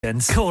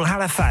Call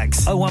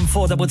Halifax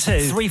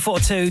 01422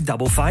 342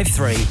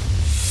 553.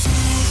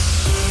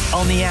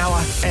 On the hour,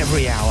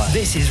 every hour.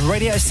 This is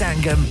Radio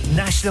Sangam,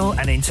 national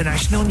and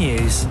international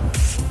news.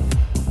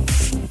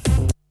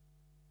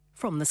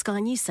 From the Sky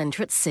News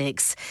Centre at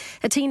 6.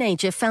 A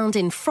teenager found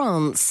in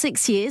France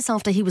 6 years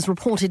after he was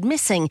reported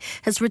missing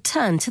has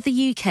returned to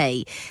the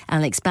UK.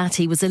 Alex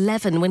Batty was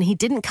 11 when he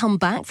didn't come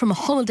back from a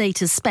holiday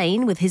to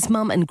Spain with his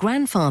mum and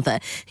grandfather,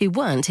 who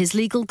weren't his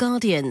legal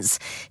guardians.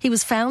 He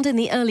was found in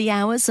the early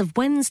hours of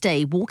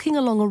Wednesday walking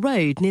along a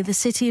road near the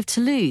city of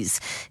Toulouse.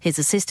 His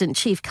Assistant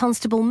Chief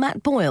Constable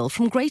Matt Boyle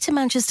from Greater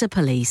Manchester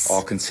Police.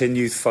 Our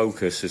continued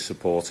focus is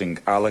supporting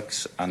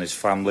Alex and his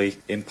family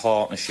in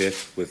partnership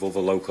with other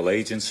local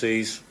agencies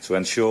to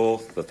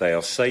ensure that they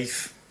are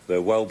safe, their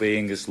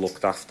well-being is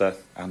looked after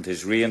and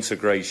his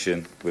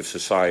reintegration with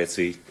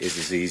society is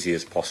as easy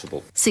as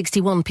possible.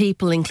 61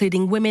 people,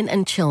 including women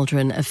and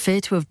children, are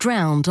feared to have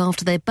drowned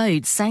after their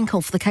boat sank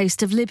off the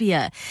coast of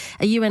Libya.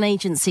 A UN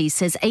agency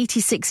says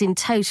 86 in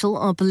total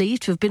are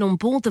believed to have been on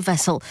board the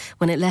vessel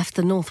when it left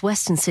the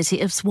northwestern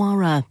city of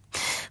Zwara.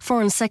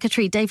 Foreign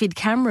Secretary David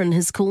Cameron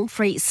has called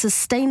for a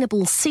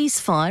sustainable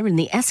ceasefire in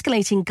the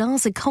escalating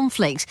Gaza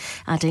conflict,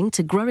 adding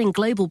to growing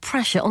global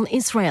pressure on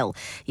Israel.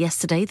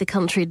 Yesterday, the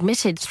country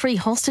admitted 3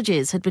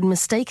 hostages had been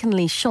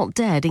mistakenly shot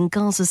dead in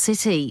Gaza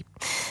City.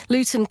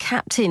 Luton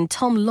captain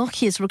Tom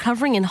Lockyer is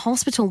recovering in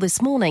hospital this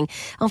morning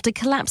after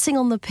collapsing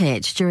on the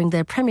pitch during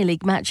their Premier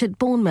League match at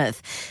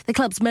Bournemouth. The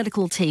club's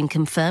medical team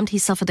confirmed he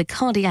suffered a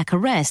cardiac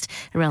arrest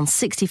around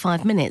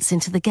 65 minutes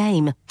into the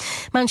game.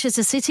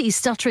 Manchester City's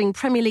stuttering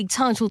Premier League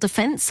title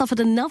defence suffered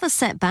another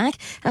setback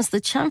as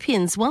the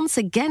champions once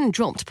again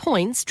dropped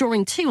points,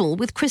 drawing 2-2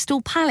 with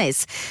Crystal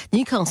Palace.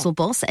 Newcastle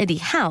boss Eddie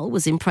Howe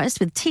was impressed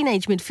with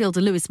teenage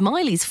midfielder Lewis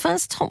Miley's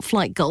first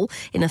top-flight goal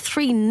in a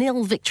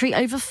 3-0 victory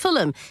over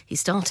Fulham. He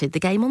started the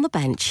game on the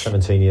bench.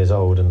 17 years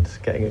old and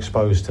getting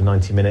exposed to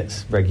 90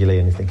 minutes regularly,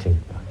 and you're thinking,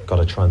 I've got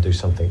to try and do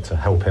something to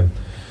help him,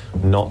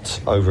 not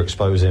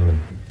overexpose him,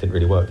 and didn't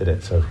really work, did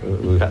it? So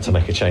we've had to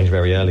make a change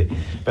very early.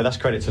 But that's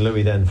credit to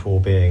Louis then for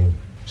being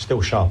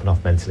still sharp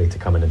enough mentally to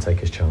come in and take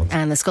his chance.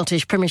 And the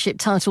Scottish Premiership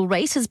title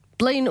race has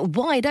blown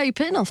wide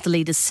open after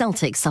leaders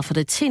Celtic suffered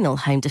a 2-0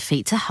 home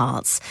defeat to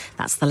Hearts.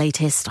 That's the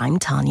latest. I'm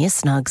Tanya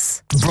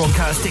Snuggs.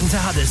 Broadcasting to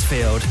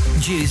Huddersfield,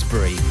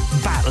 Dewsbury,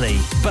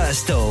 Batley,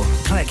 Birstall,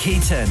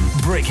 Cleckheaton,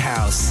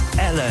 Brickhouse,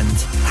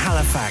 Elland,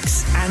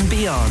 Halifax and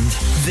beyond.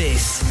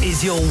 This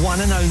is your one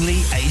and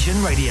only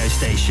Asian radio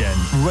station.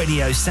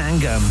 Radio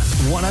Sangam,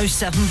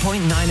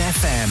 107.9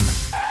 FM.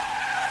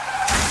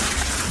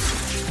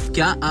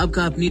 क्या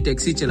आपका अपनी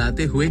taxi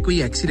चलाते हुए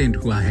कोई accident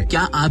हुआ है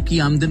क्या आपकी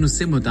आमदन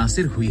उससे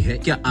मुतासिर हुई है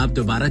क्या आप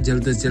दोबारा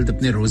जल्द से जल्द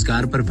अपने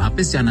रोजगार पर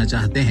वापस जाना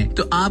चाहते हैं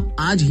तो आप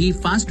आज ही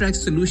फास्ट ट्रैक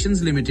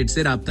सॉल्यूशंस लिमिटेड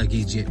से राब्ता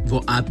कीजिए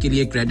वो आपके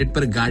लिए क्रेडिट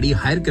पर गाड़ी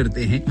हायर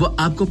करते हैं वो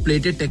आपको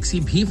प्लेटेड टैक्सी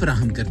भी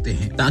फराहम करते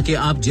हैं ताकि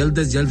आप जल्द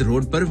से जल्द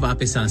रोड पर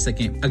वापस आ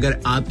सकें अगर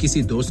आप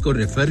किसी दोस्त को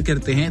रेफर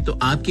करते हैं तो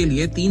आपके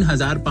लिए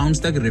 3000 पाउंड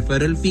तक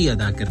रेफरल फी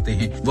अदा करते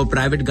हैं वो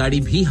प्राइवेट गाड़ी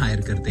भी हायर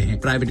करते हैं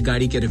प्राइवेट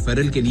गाड़ी के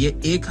रेफरल के लिए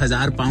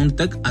 1000 पाउंड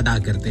तक अदा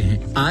करते हैं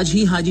आज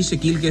ही हाजी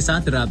शकील के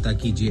साथ राब्ता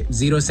कीजिए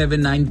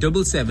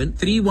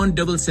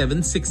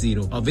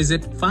 07977317760 और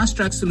visit Fast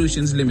Track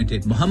Solutions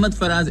Limited Mohammad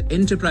Faraz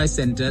Enterprise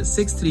Centre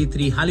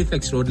 633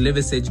 Halifax Road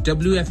Liversedge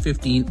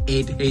WF15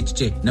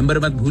 8HJ number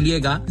मत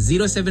भूलिएगा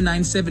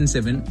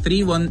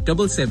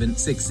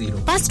 07977317760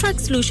 Fast Track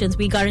Solutions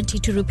we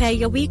guarantee to repair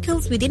your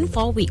vehicles within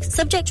 4 weeks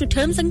subject to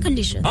terms and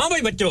conditions हां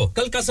भाई बच्चों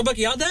कल का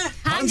सबक याद है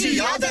हां जी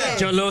याद है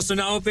चलो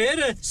सुनाओ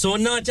फिर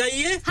सोना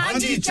चाहिए हां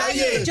जी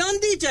चाहिए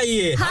चांदी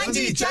चाहिए हां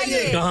जी चाहिए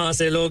कहां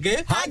से लोगे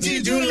हाजी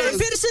जूलर्स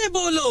फिर से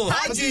बोलो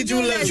हाजी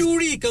जूलर्स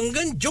चूड़ी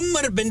कंगन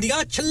झुमर बिंदिया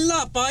छल्ला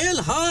पायल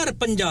हार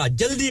पंजा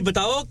जल्दी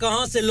बताओ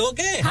कहां से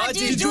लोगे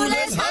हाजी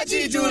जूलर्स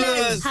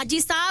हाजी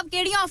साहब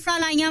केड़ी ऑफर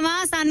लाईया वा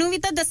सानू भी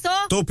तो दसो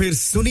तो फिर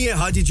सुनिए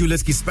हाजी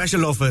जूलर्स की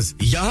स्पेशल ऑफर्स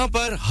यहां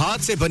पर हाथ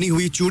से बनी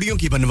हुई चूड़ियों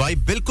की बनवाई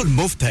बिल्कुल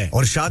मुफ्त है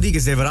और शादी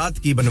के जेवरात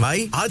की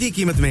बनवाई आधी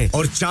कीमत में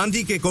और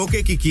चांदी के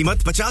कोके की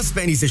कीमत 50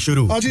 पैसे से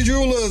शुरू हाजी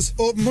jewellers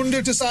open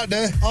Monday to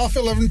Saturday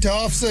 11:30 to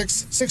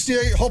 6:30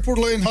 68 Hopwood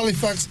Lane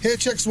Halifax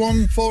HX1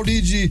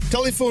 4DG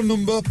telephone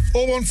number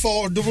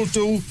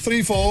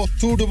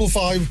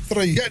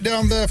 01422342553 get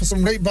down there for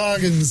some great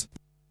bargains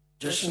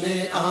जश्न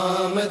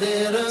आमद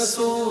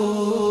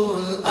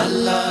रसूल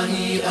अल्लाह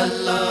ही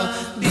अल्लाह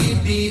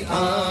बीबी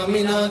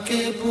आमिना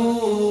के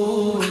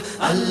फूल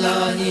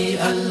अल्लाह ही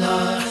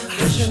अल्लाह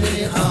जश्न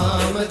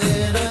आमद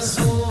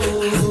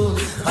रसूल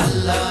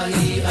अल्लाह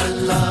ही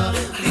अल्लाह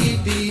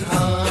बीबी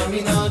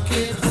आमिना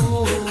के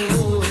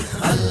फूल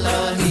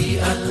अल्लाह ही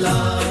अल्लाह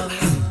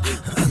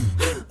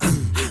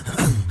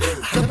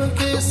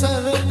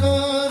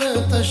सरकार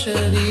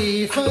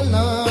तशरीफ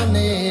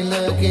लाने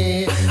लगे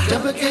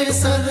जब के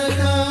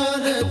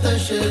सरकार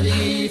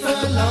तशरीफ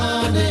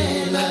लाने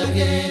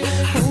लगे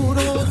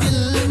पूरो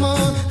गिल्मा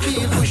की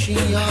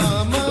खुशियां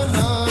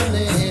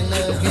मनाने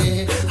लगे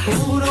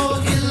पूरो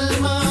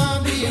गिल्मा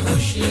भी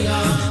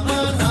खुशियां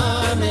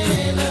मनाने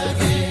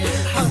लगे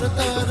हर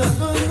तरफ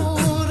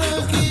नूर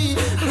की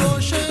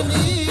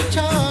रोशनी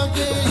छा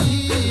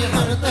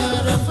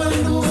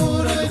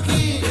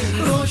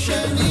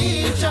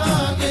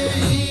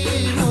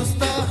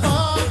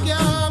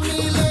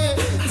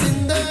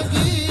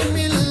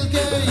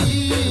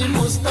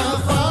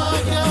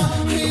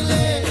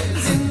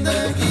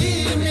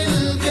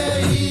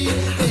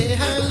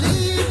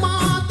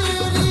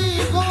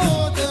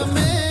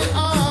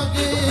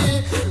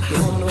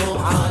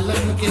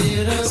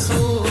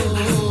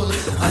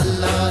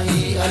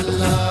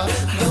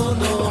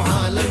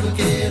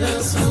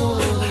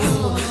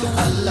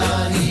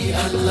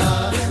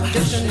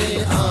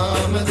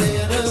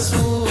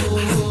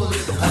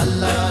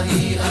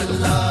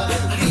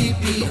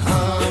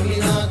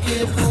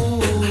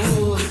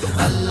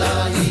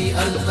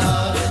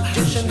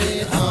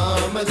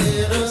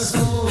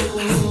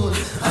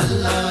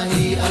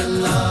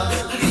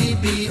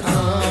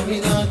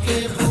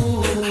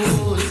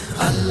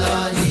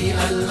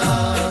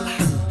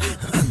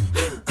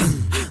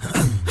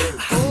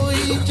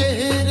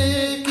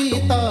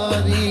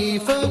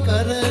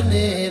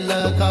करने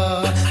लगा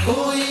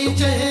कोई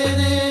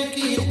चेहरे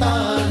की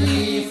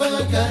तारीफ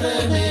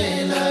करने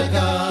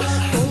लगा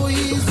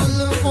कोई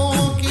जुल्फों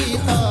की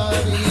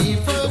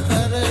तारीफ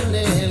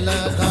करने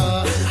लगा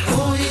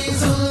कोई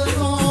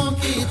जुल्फों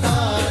की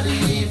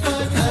तारीफ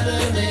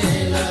करने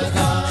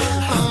लगा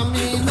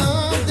आमीना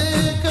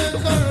देख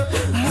कर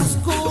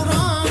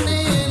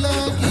मुस्कुराने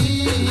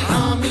लगी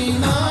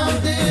आमीना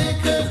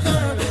देख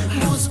कर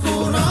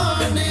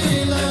मुस्कुराने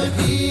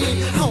लगी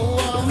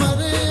हवा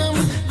मरियम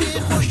की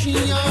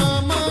खुशियां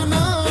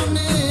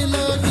मनाने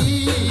लगी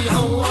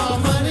हवा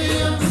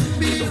मरियम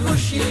भी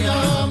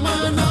खुशियां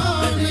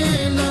मनाने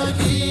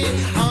लगी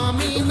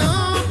आमीना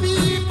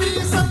बीबी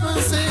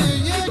सबसे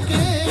ये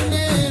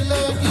कहने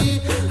लगी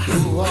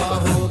दुआ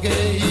हो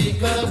गई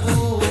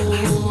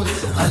कबूल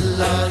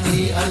अल्लाह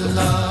ही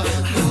अल्लाह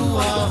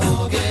दुआ हो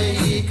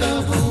गई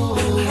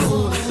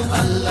कबूल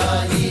अल्लाह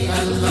ही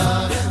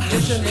अल्लाह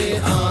जश्न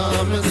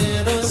आमद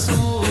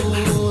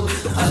रसूल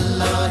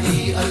अल्लाह ही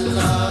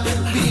अल्लाह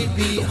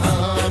बीबी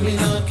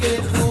आमिना के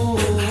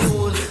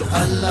फूल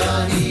अल्लाह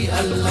ही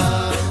अल्लाह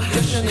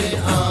जश्न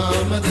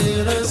आमद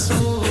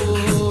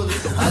रसूल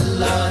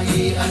अल्लाह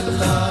ही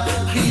अल्लाह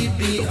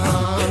बीबी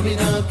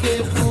आमिना के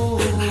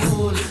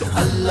फूल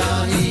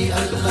अल्लाह ही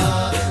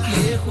अल्लाह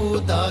ये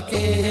खुदा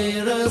के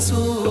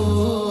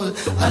रसूल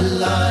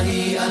अल्लाह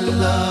ही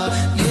अल्लाह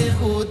ये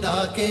खुदा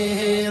के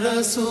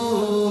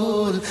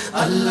रसूल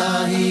अल्लाह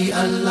ही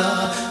अल्लाह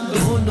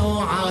दोनों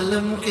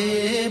आलम के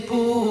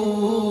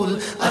फूल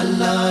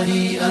अल्लाह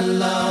ही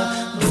अल्लाह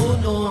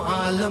दोनों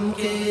आलम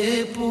के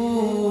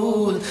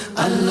फूल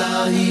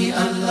अल्लाह ही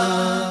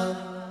अल्लाह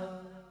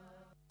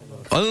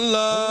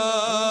Allah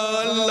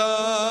Allah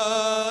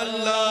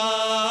Allah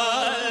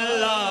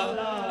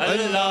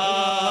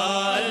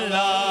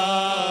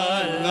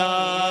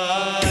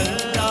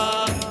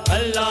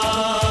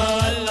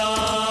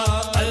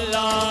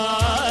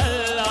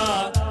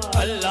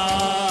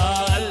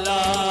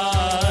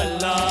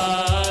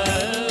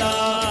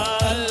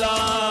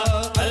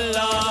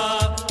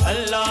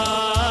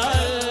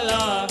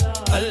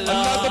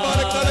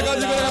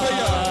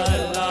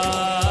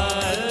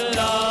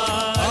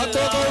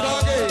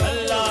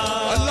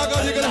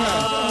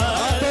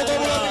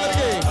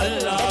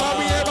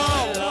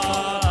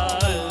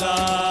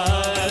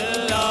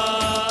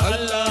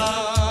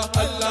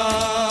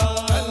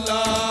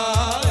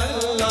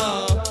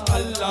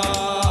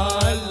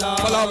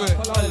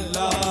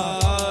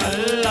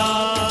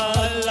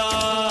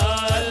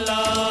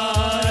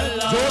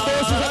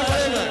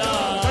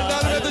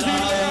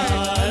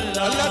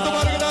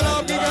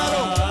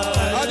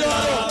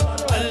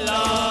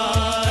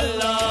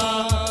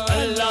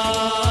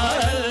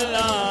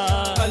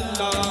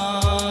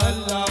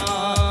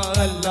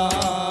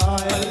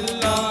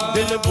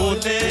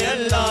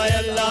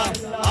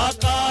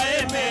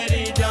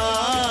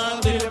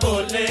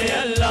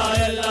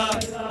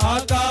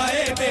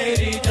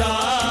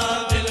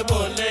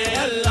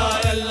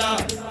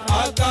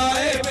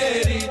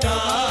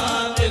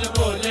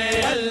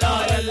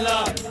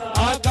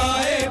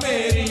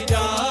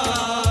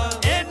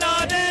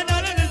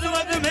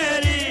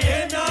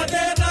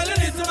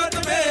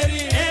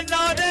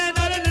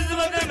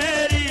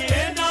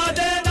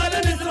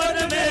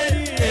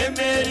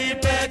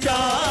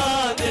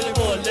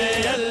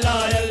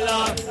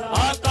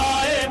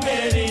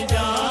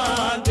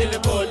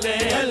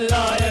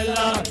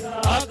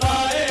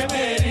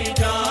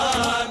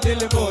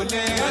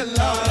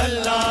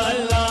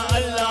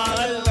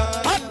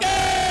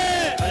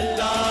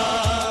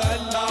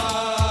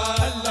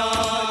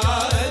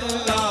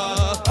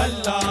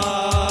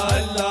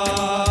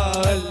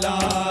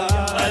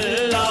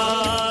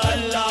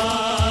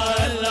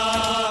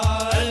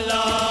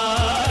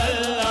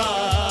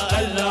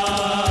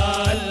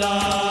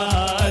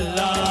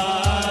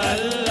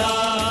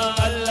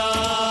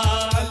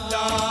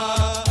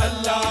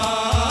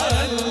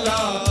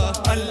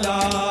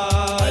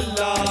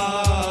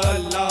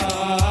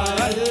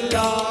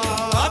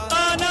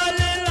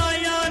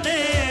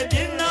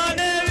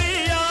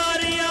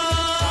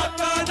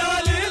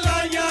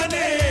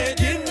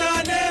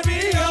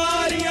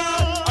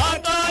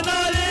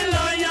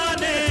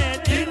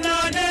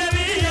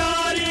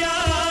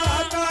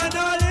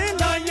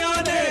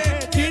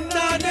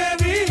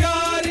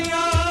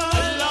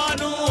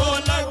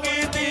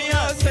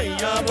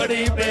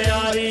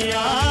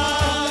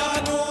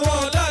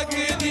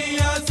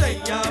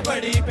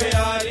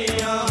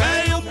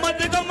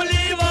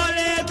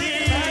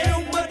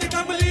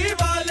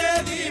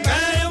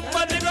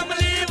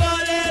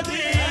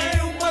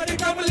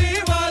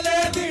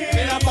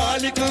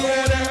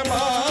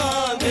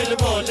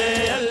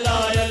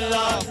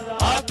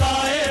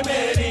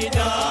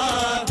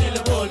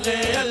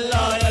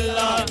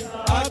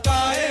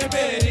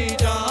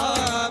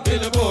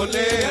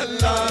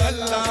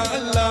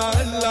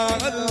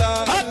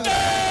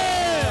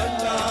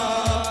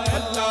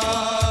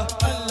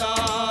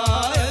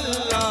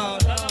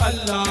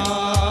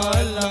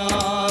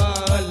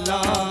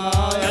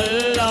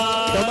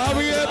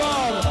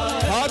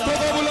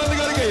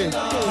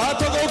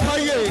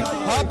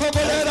आंखों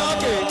को लहरा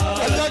के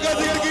अल्लाह का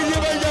जिक्र कीजिए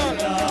भाईजान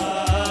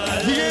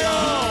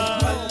ये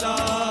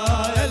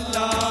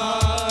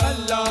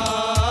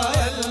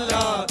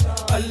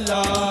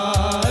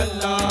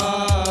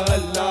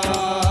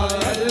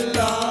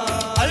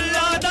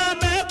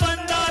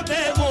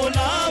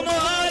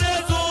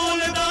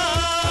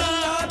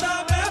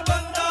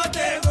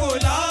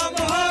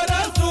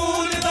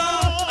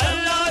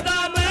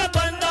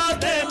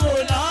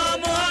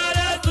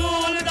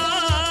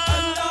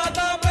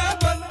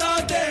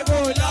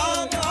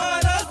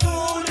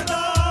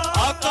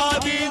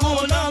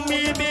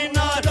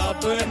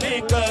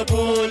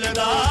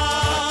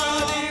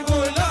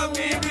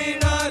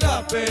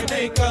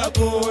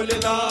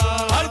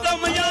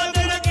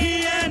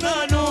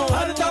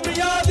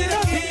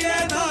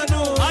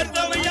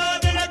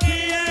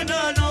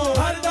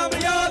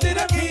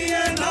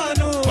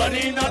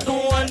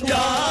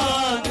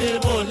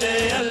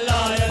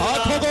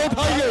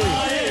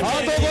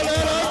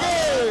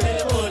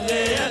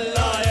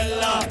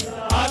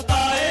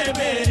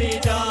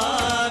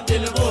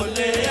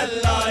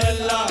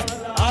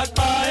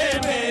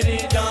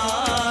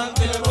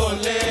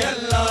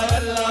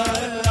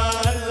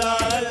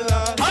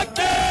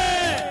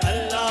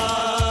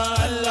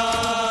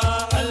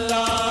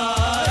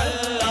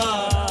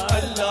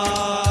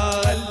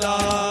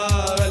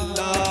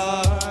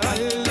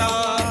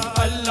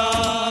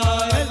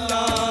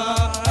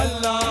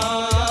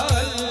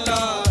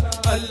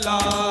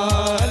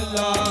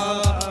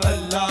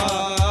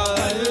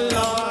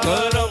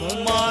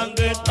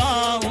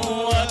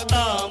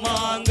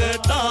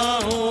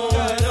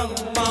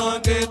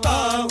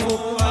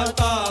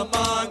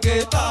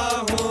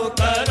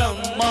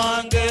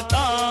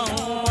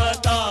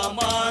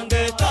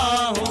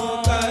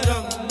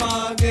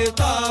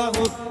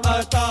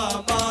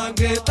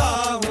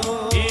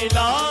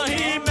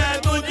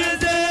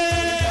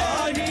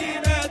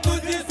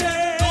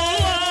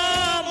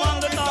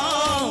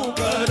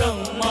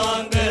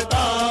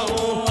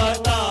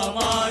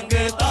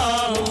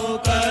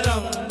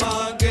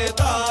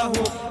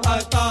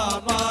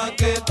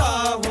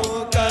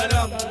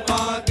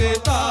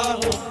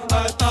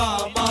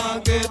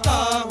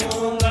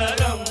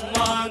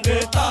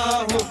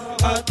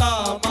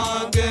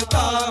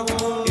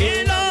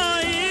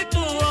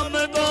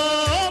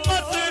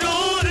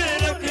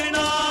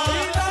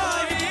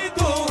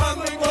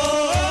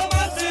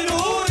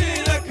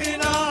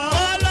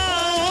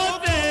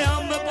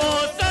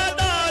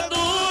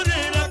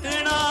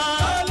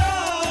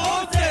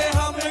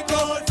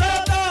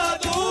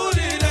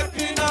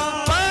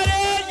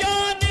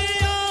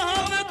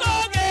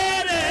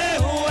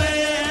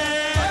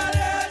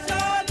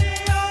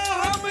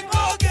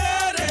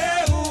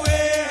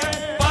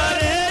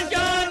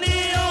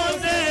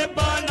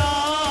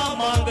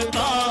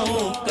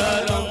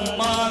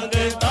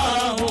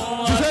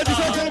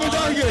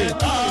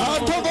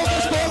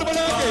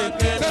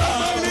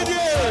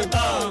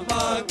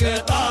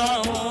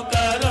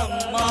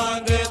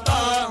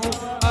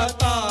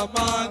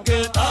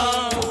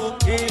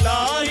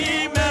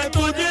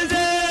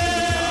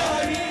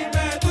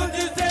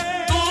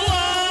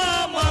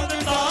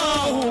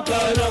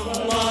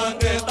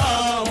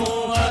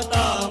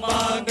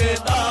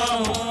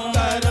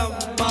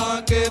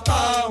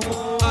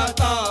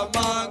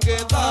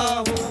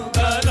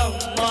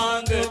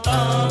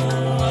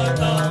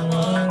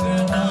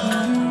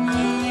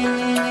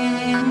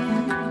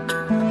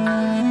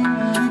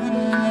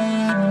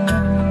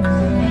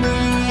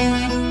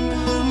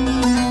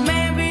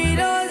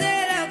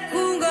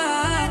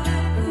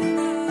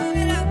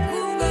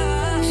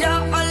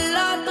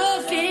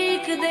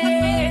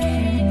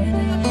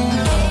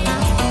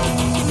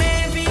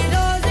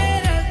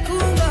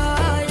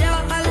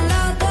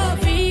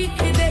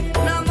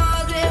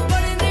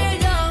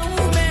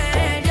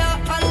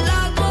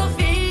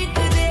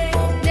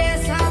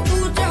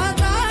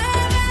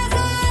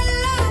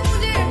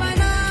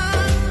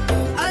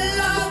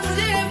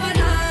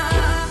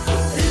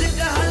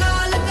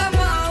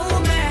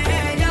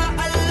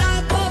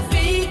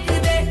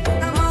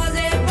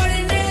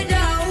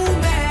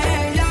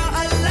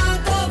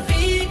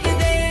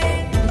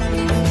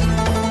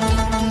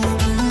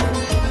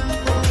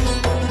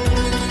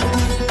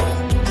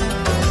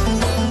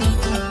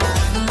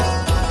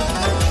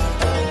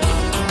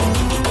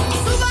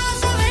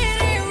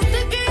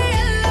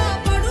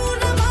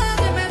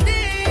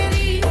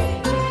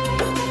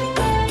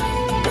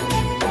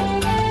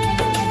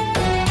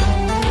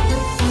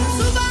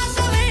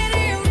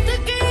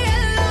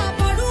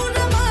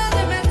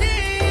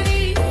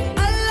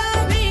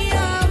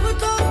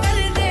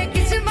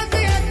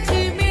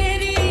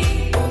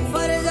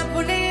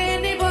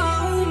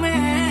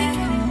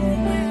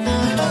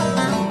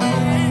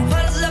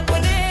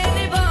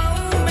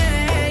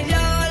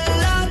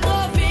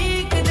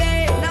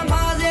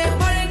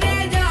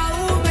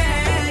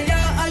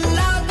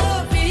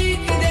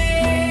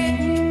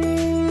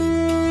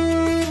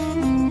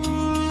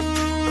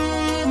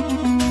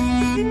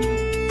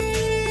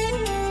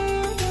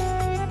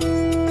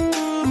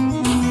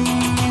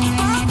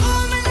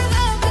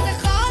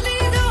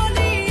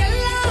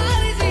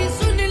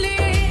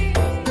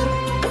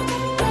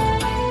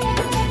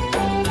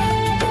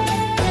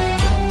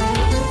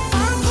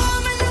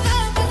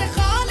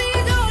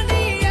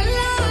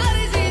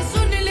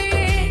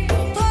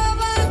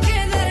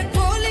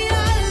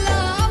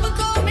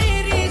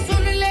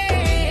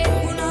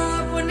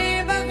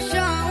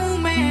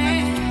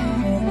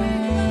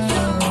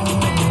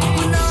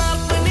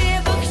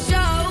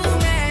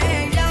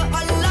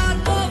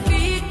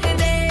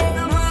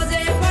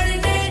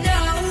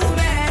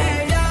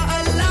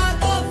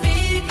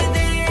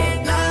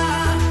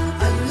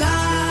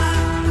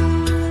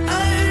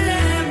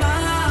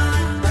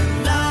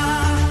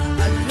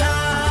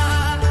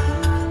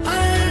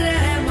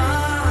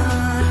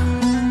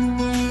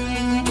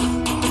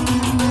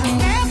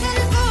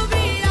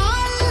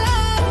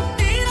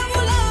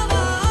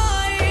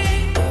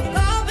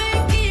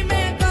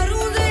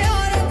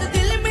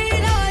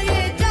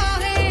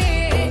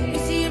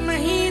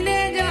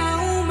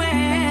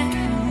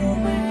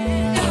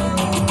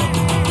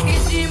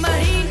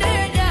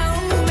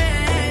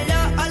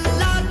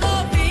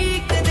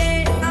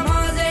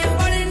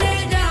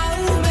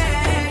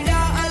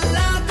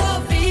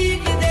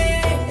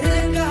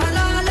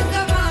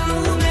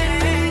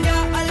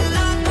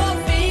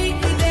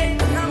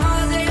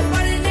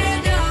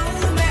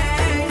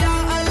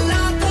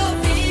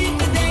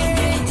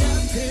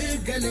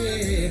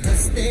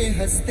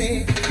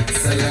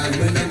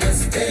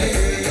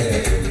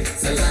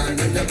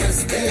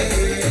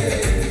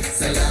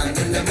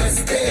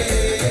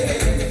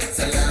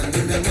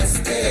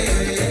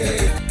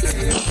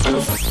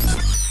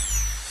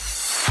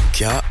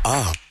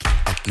आप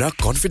अपना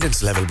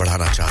कॉन्फिडेंस लेवल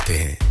बढ़ाना चाहते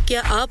हैं?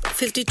 क्या आप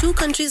 52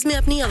 कंट्रीज में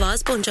अपनी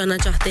आवाज पहुंचाना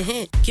चाहते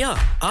हैं? क्या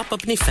आप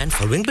अपनी फैन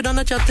फॉलोइंग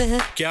बनाना चाहते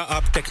हैं? क्या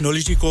आप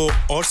टेक्नोलॉजी को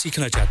और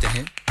सीखना चाहते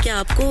हैं? क्या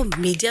आपको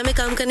मीडिया में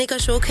काम करने का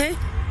शौक है?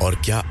 और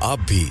क्या आप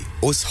भी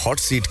उस हॉट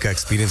सीट का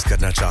एक्सपीरियंस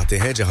करना चाहते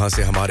हैं जहां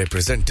से हमारे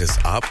प्रेजेंटर्स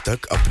आप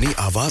तक अपनी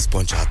आवाज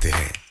पहुंचाते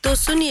हैं? तो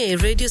सुनिए,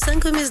 radio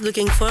Sangam is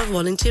looking for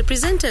volunteer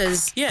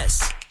presenters.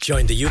 Yes.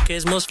 Join the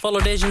UK's most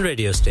followed Asian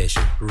radio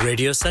station,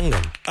 Radio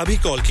Sangam. Abhi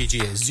call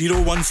kijiye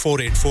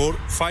 01484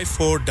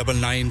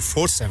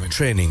 549947.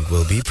 Training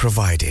will be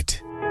provided.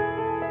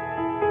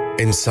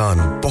 इंसान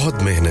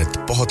बहुत मेहनत,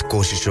 बहुत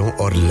कोशिशों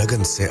और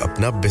लगन से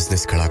अपना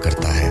बिजनेस खड़ा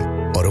करता है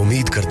और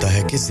उम्मीद करता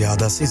है कि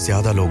ज्यादा से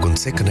ज्यादा लोग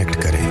उनसे कनेक्ट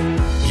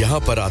करें। यहाँ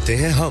पर आते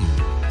हैं हम,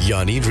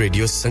 यानी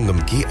रेडियो संगम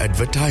की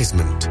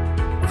एडवर्टाइजमेंट।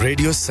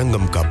 रेडियो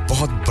संगम का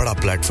बहुत बड़ा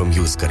प्लेटफॉर्म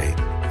यूज करें।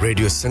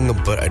 रेडियो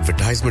संगम पर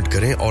एडवर्टाइजमेंट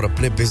करें और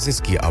अपने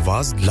बिजनेस की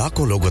आवाज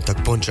लाखों लोगों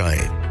तक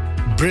पहुंचाएं।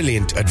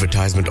 Brilliant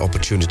advertisement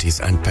opportunities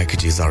and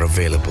packages are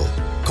available.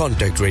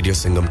 Contact Radio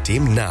Sangam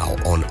team now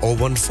on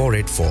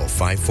 01484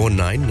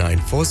 549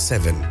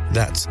 947.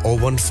 That's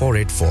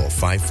 01484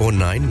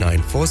 549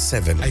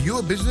 947. Are you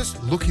a business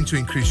looking to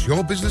increase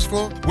your business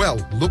flow?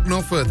 Well, look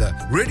no further.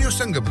 Radio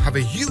Sangam have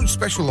a huge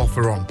special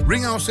offer on.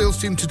 Ring our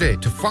sales team today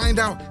to find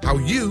out how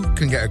you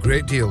can get a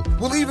great deal.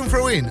 We'll even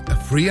throw in a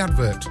free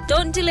advert.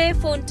 Don't delay,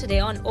 phone today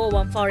on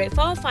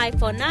 01484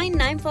 549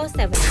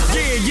 947.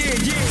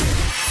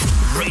 Yeah.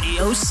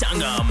 Radio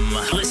Sangam.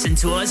 Listen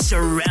to us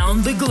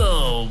around the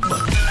globe.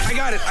 I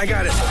got it.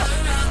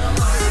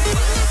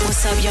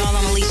 What's up, y'all?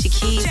 I'm Alicia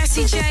Keys.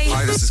 Jessie J.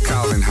 Hi, this is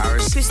Calvin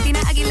Harris. Christina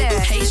Aguilera.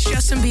 Hey, it's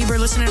Justin Bieber.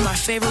 Listening to my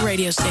favorite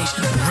radio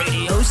station.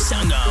 Radio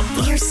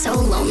Sangam. You're so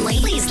lonely.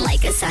 Please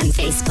like us on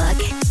Facebook.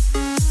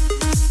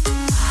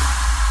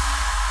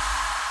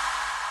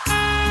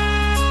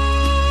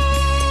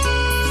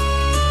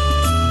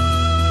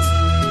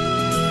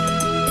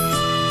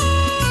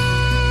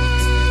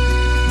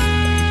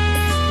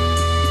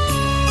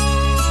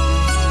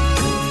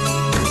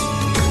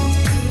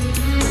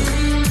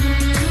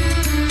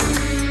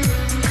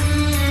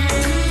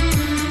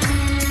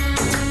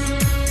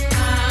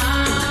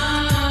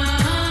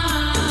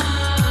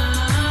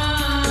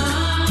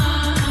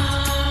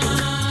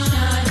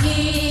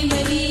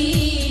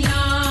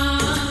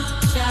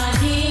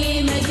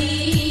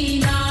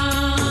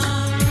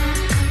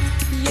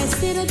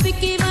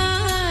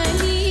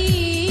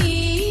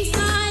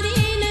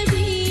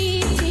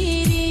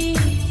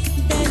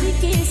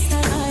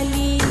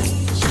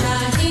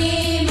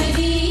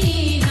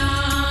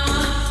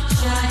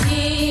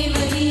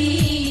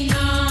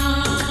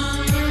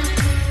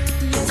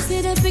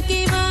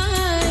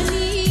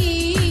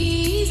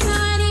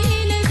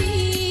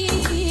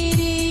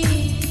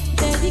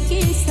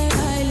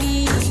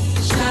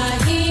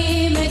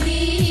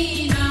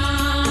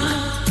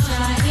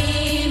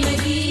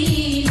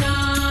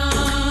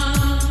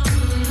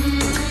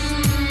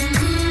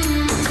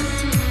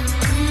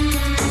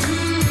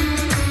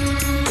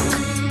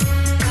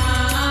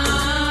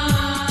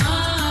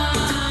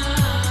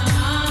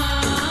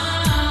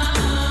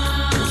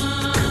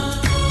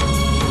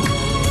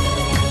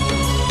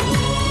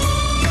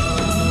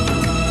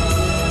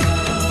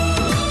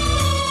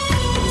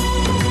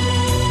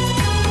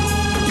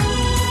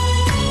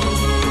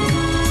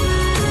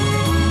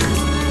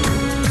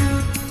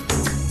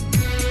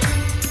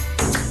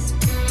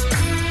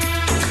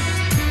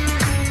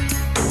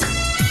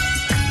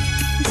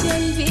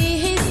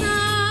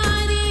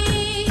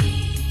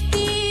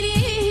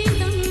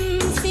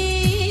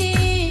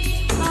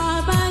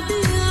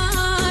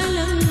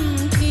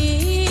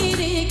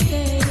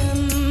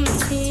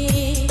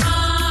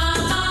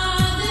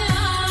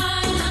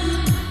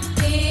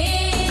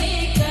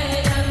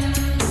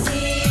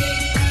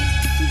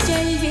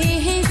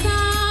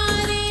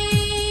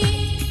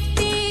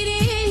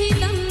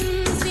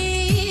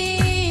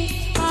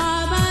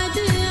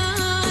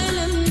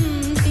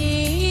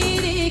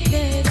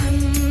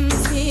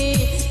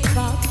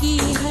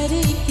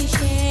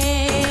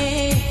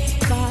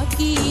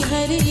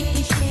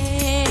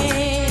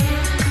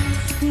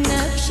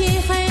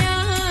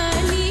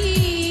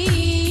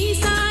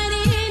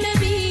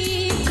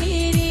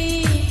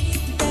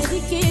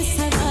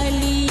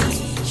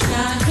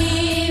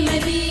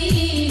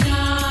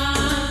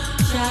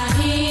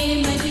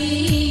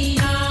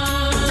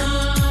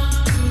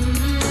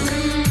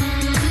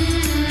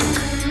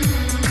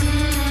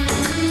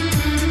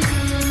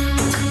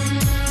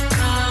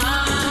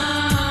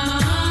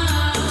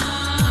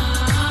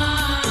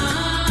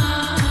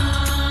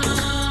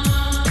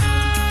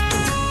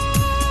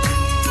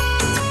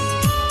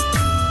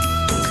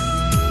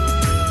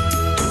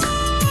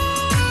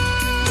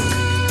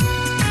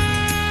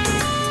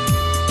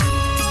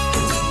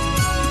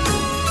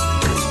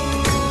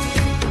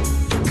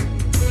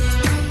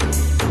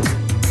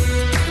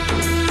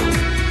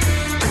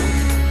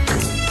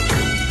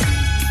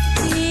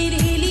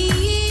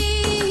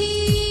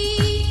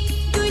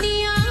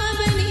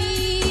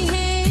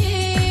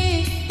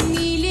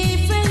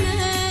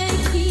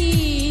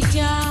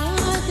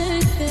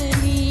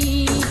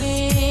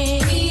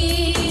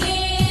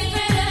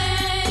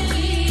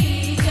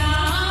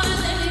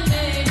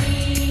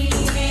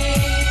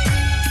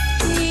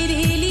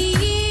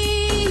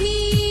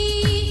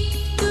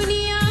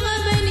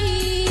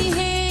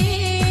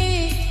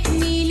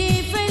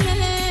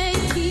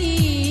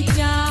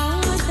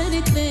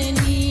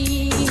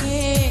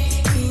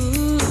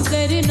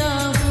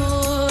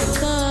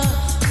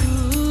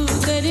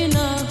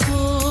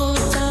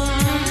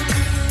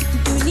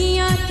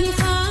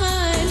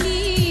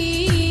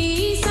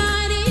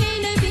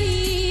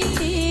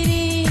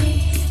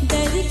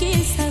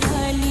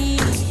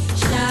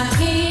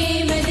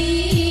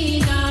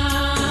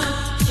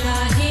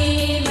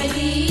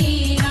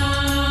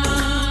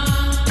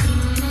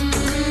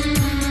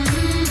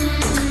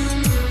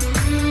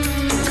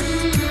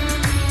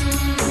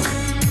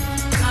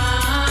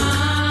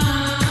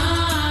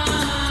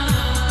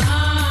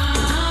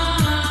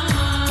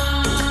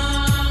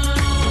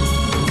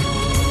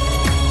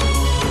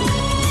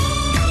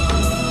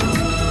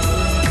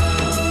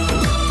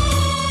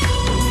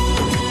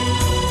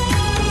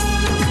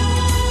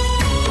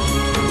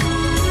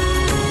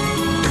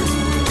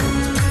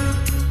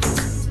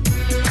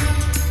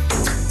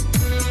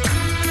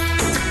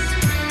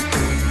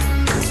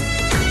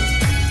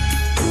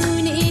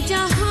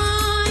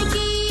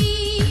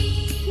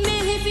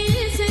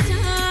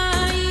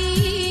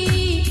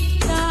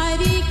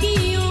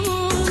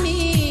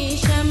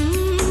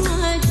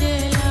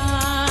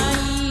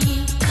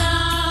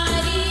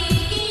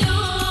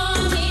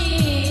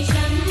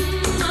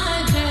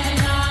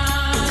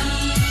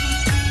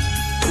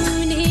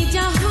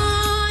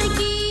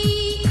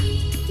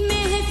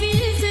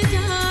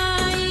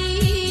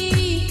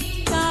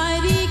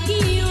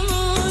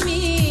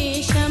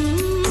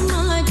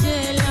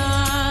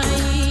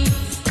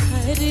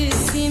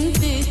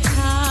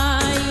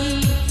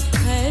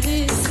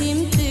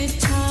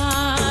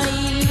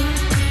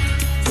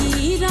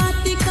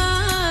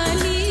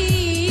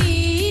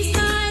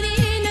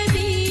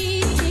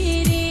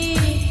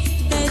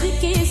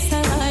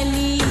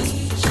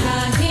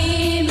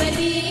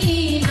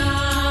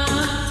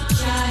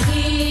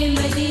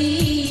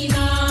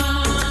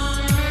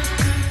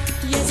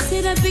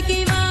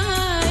 सबकी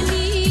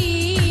वाली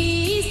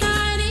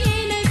सारे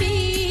नबी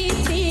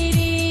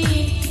तेरे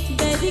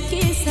दर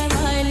के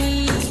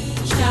सवाली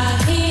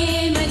Shah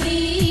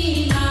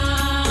Medina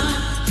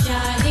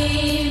Shah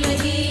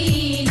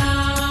Medina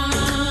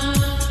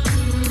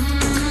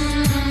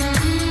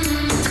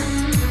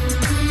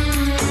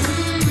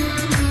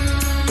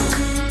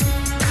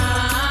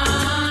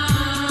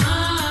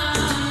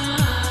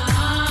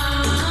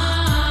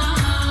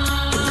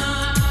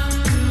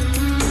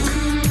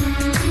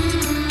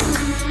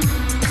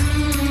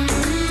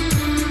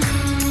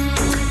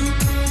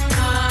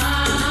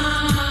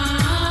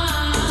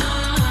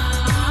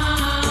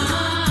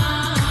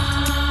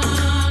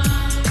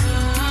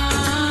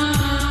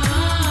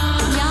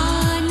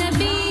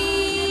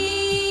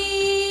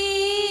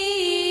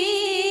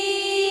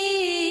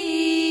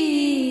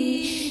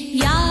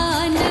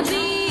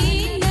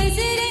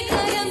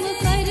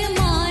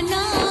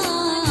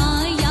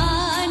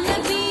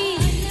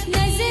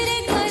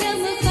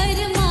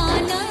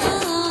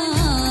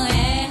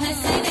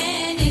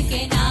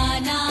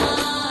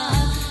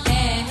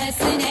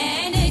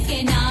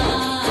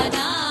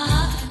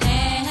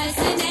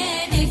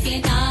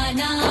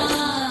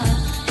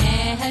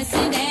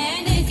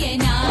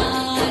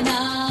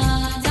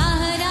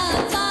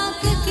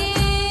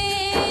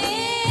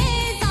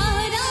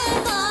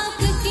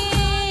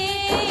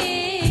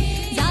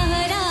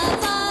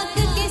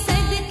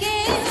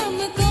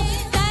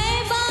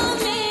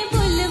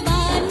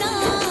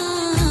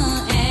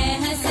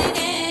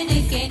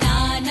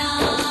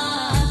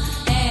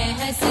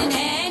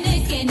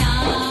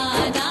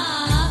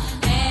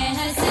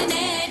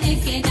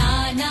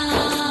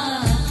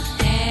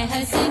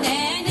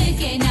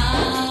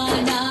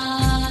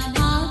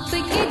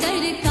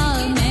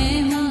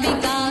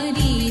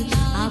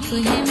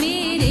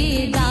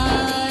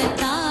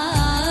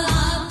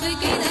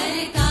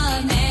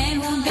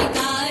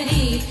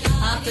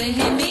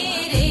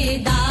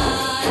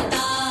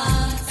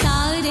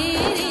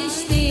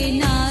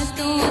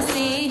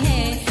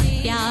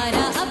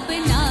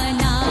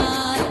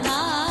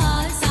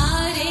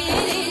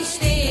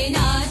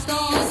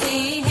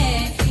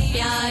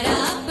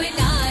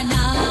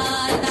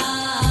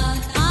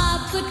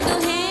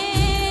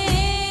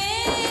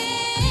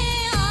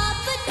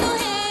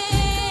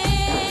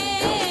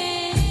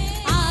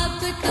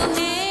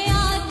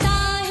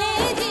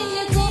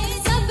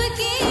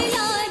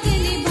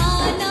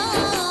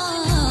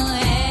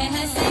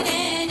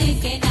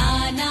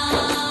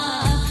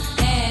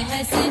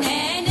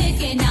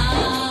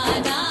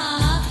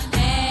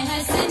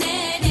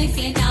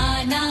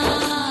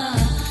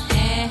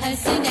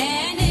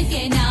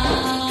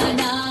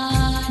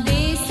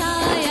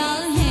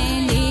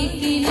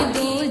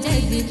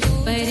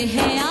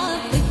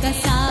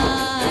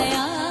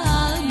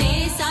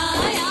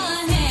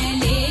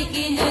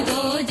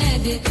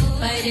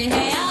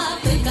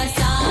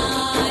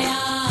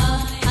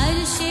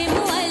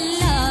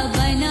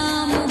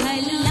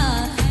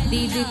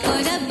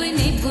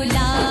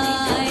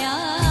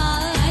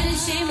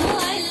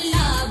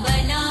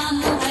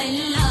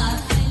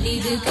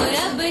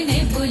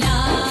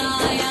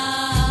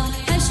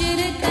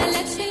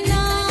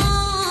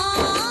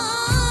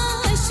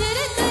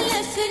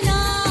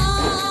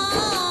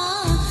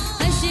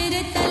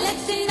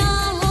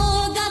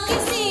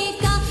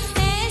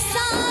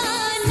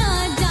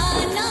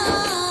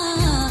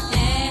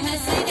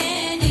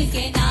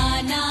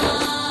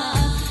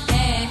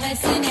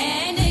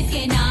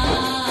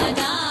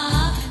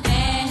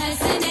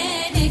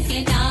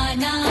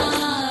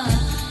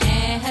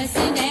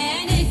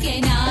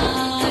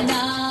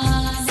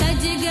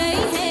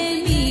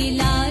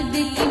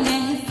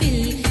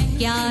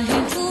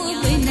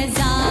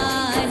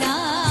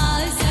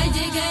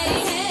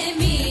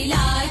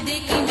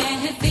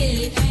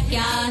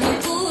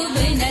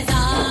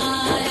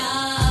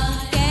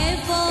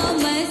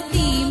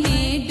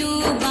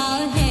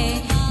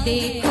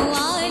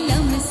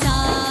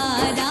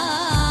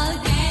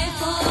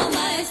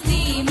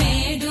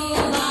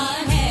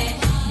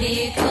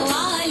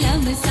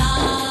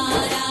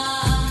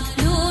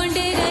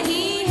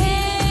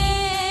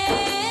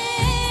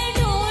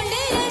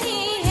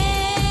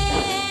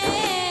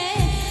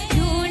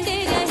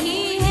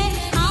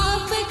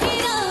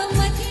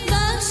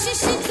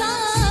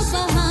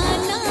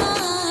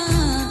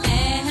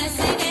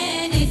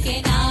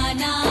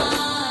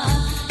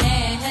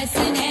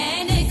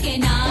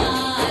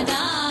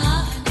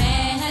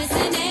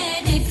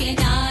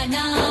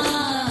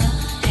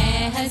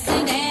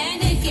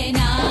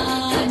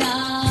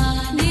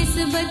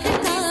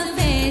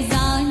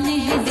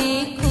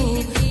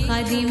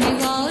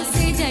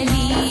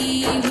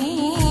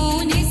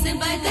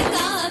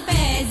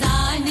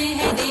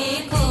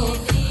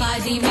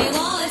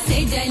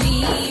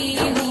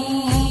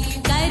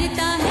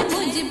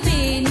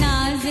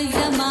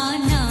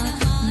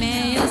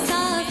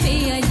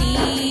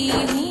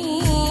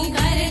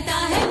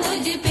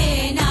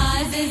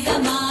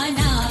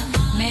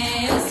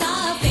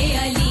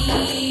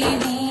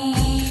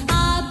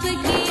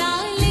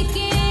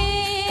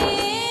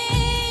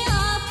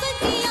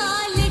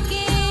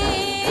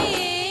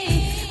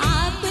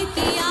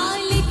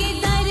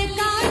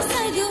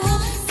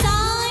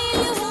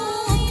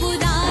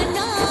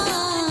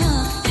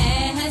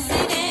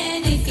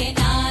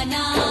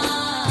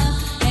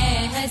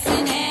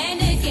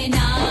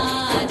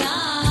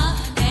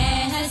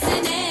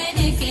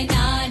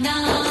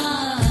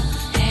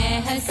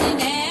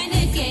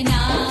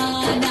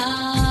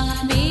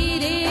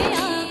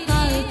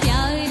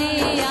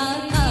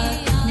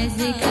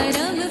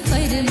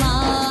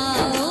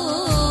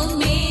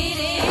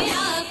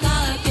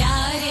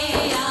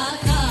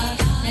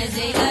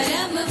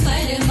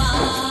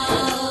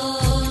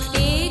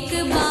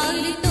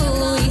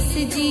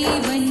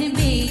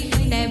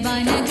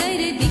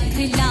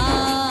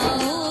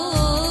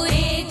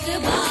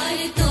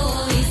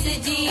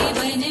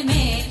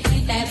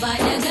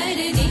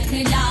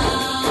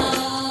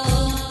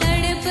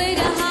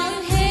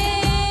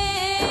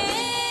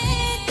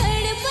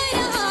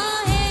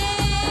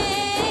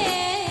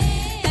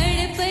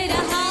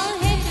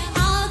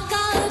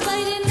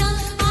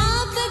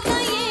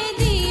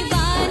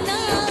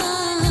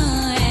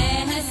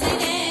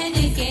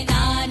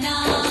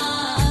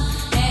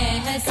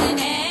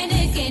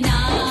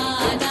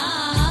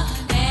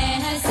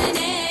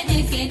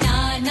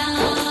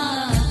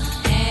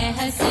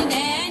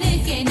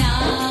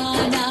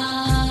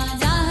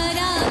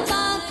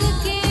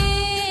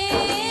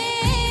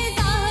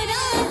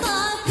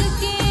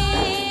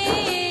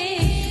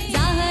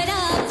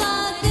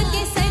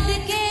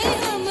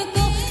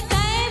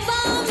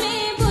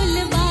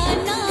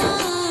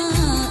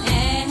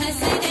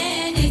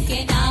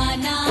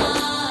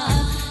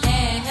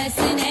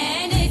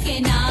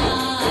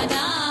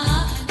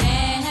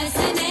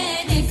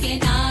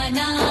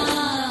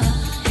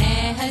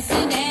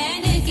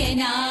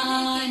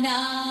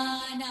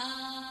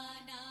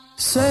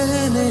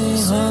सहने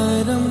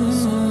हरम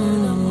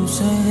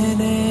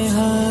सहने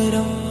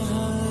हरम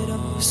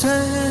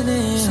सहने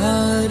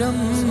हरम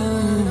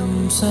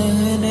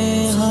सहने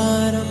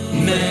हरम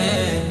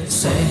मैं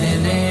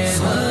सहने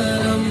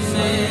हरम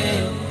में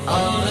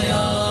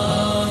आया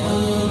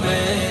हूँ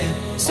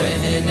मैं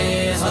सहने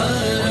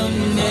हरम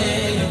में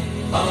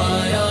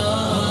आया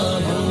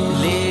हूँ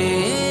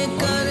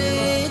लेकर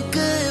एक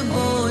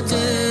बोझ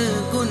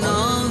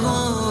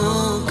गुनाहों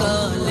का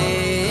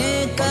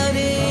लेकर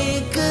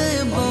एक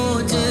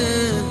बोझ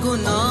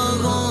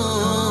गुनाहों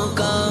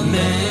का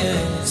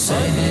मैं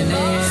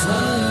सहने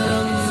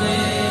हरम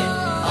में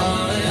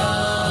आया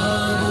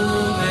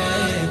हूँ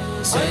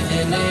मैं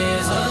सहने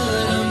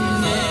हरम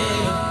में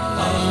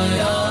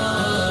आया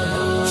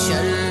हूँ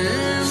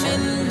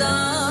शर्मिंदा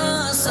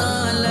सा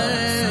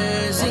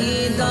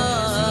लर्ज़ीदा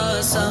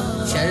सा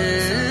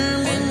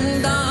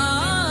शर्मिंदा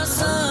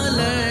सा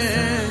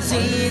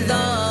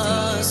लर्ज़ीदा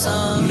सा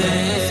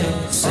मैं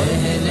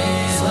सहने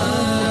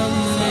हरम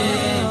में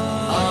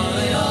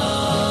आया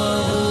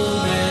हूँ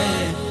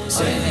मैं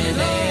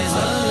सहने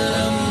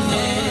हरम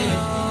में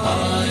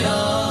आया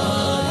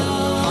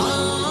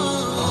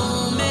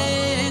हूँ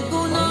मैं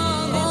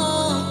गुनाहों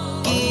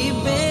की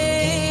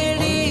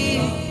बेड़ी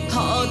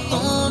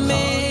हाथों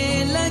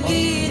में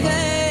लगी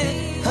है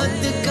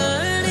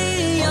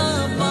हथकड़ियाँ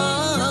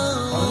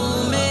पाँव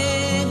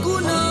में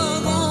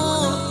गुनाहों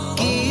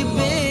की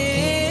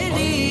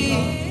बेड़ी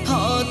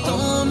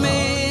हाथों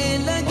में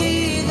लगी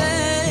है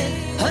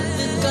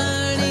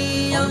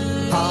हथकड़ियाँ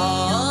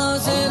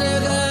हाज़िर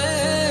है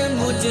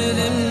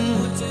मुजरिम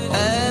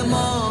ऐ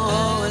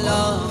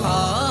मौला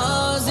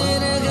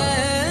हाज़िर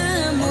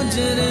है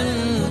मुजरिम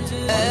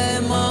ऐ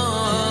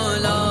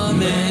मौला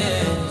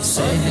मैं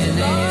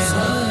सहने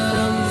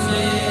हरम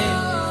में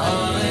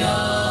आया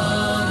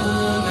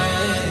हूँ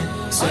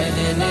मैं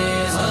सहने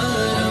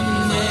हरम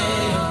में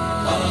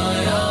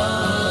आया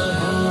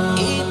हूँ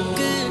एक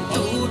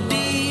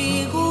टूटी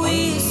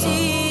हुई सी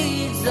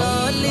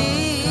जाली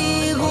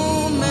हूँ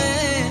मैं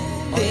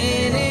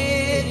तेरे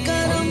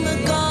करम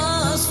का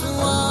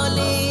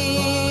सवाली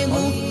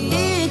हूँ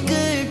एक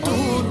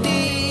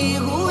टूटी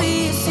हुई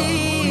सी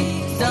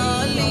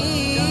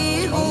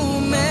जाली हूँ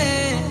मैं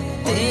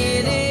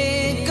तेरे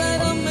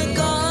करम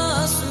का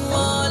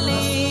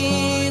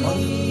सवाली हूँ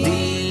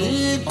दिल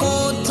को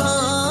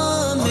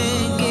थामे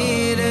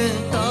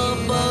गिरता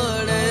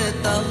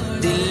पड़ता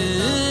दिल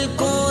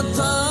को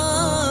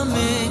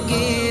थामे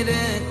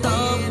गिरता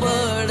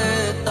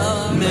पड़ता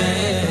मैं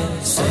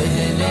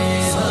सहने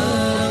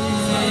हरम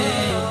में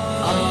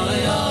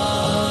आया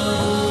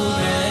हूँ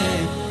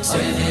मैं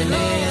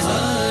सहने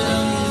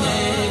हरम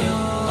में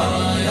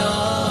आया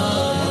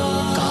हूँ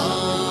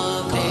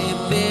काबे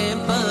पे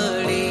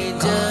पड़ी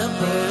जब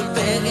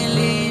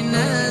पहली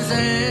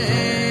नजर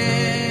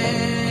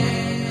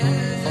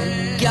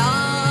क्या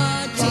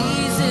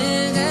चीज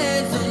है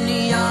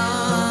दुनिया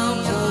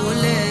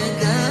भूल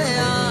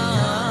गया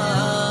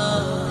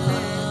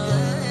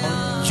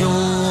जो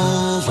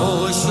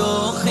होशो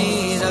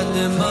खीरत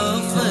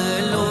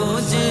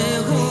मफलूज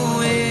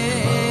हुए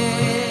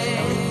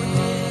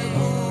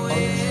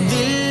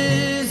दिल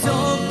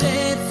ज़ौक़े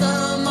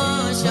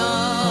तमाशा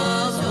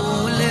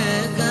भूल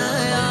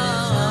गया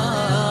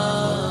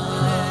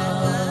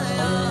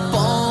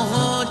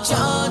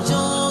पहुँचा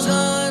जो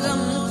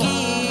गरम की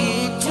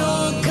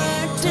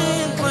चौखट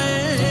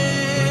पर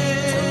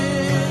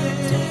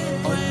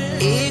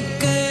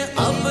एक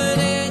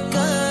अब्रे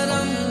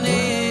करम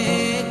ने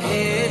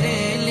घेर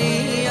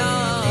लिया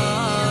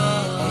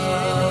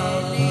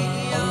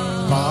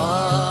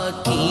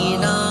बाकी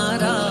ना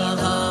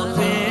रहा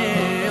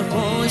फिर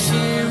होश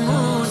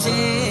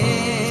मुझे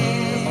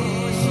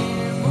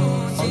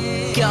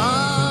क्या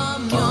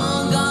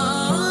मांगा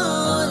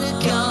और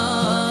क्या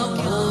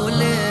भूल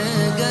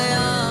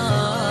गया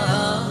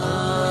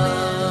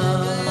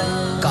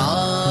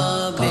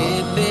काबे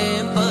पे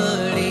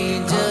पड़ी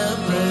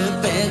जब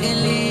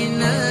पहली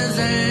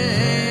नजर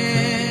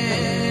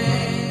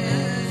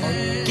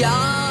क्या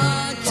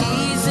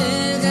चीज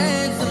है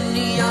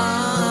दुनिया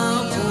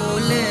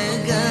भूल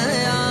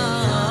गया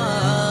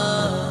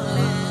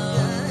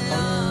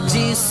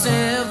जिस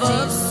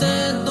वक्त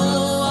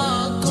दुआ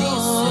को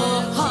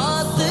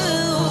हाथ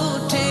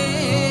उठे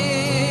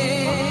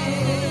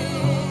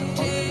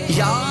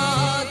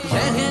याद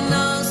रह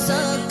ना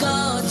सका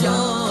जो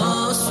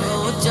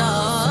सोचा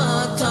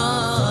था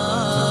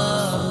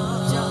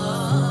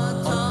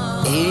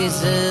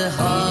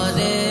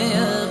इज़हारे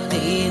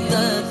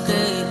अक़ीदत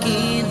की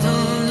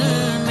धुन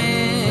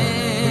में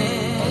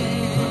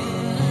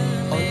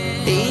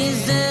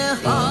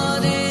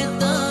इज़हारे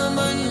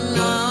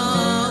तमन्ना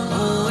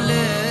भूल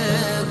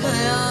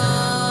गया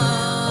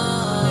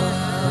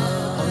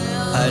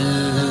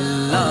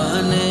अल्लाह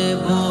ने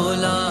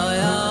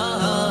बुलाया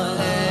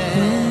है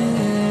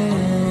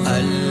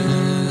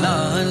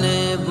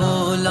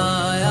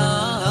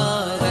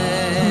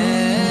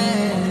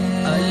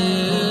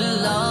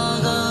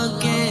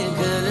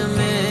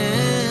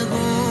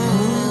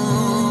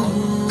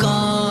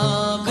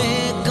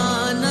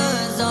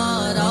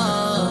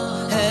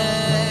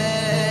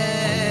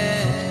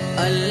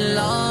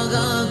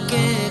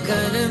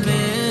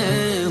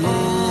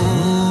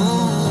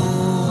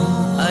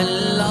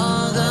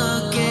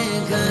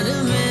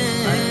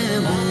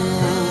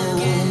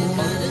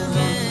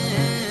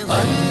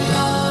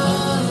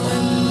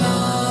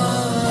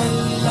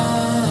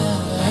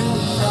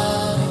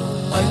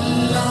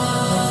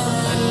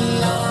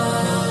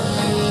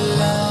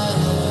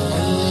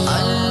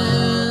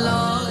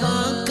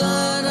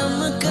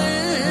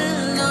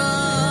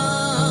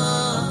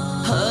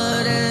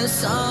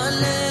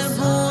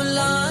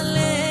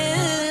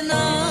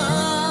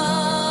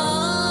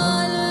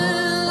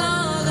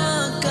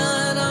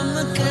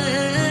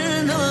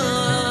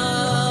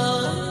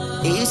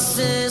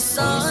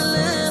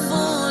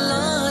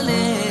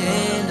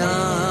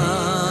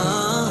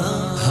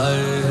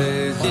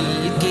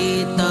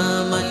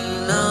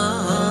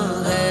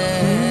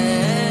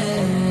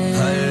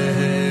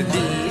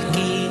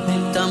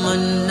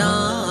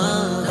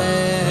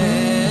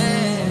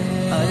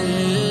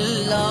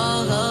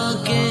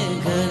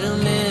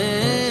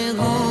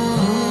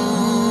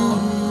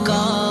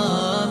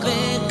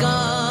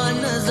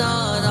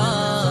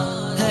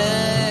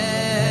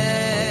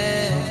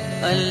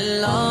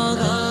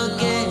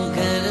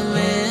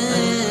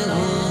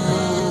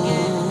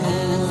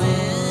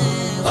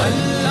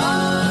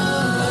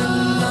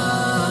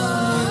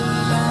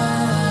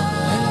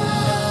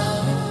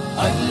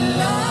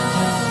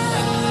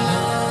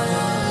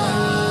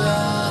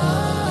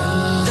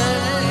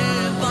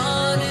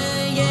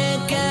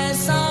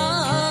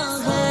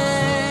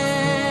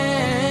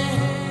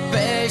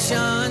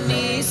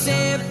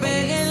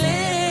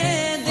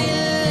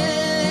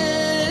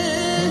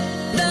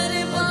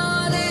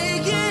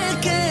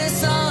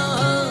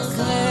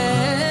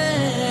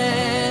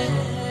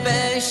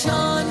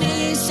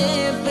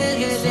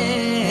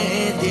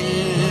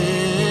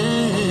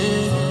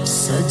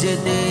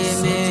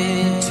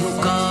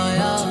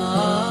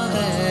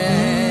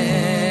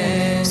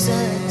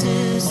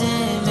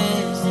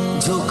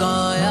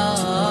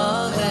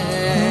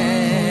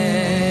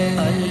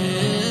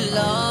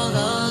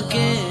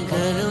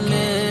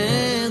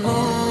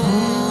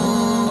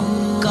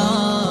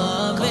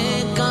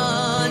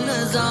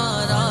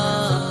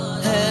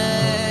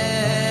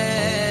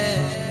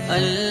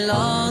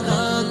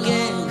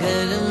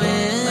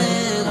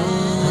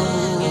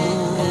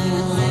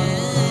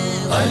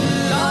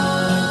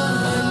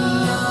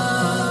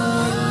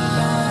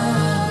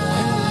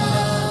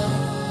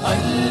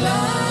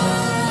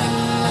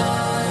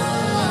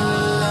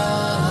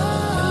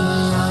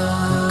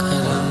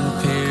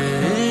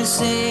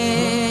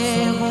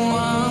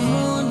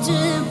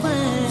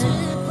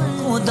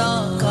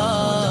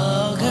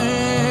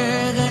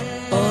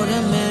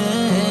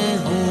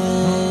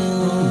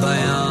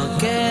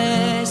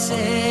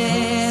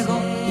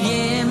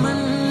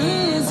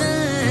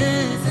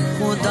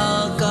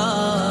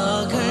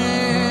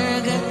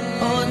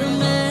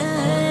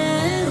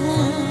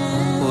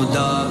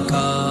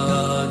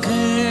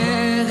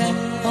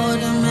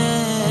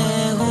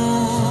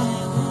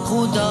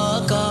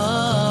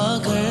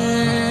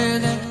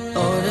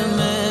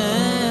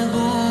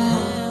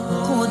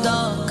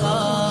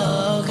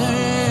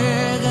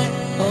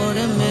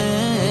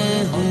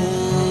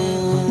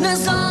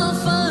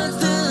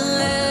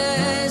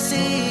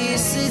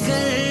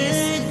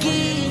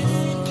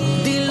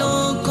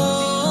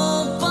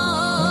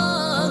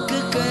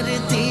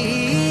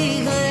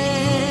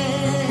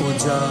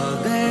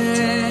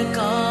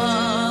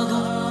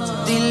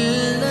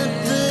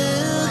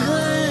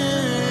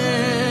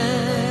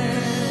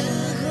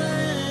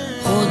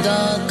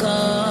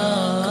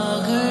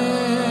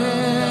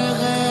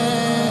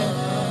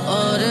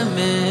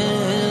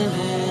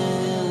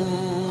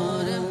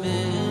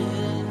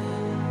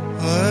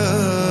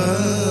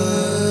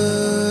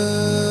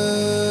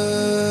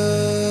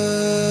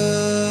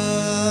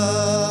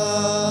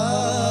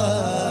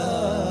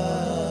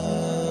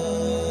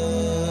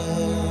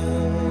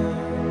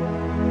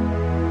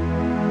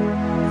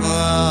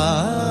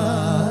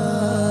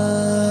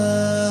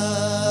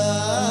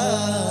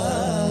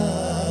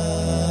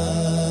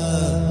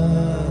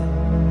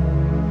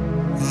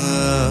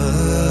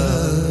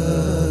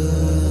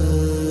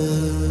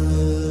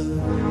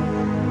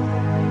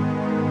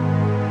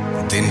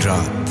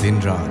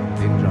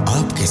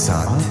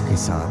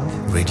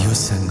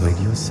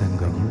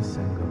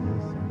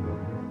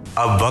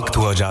اب وقت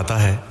ہوا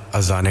جاتا ہے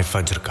اذان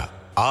فجر کا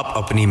آپ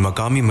اپنی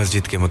مقامی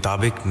مسجد کے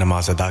مطابق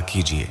نماز ادا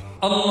کیجئے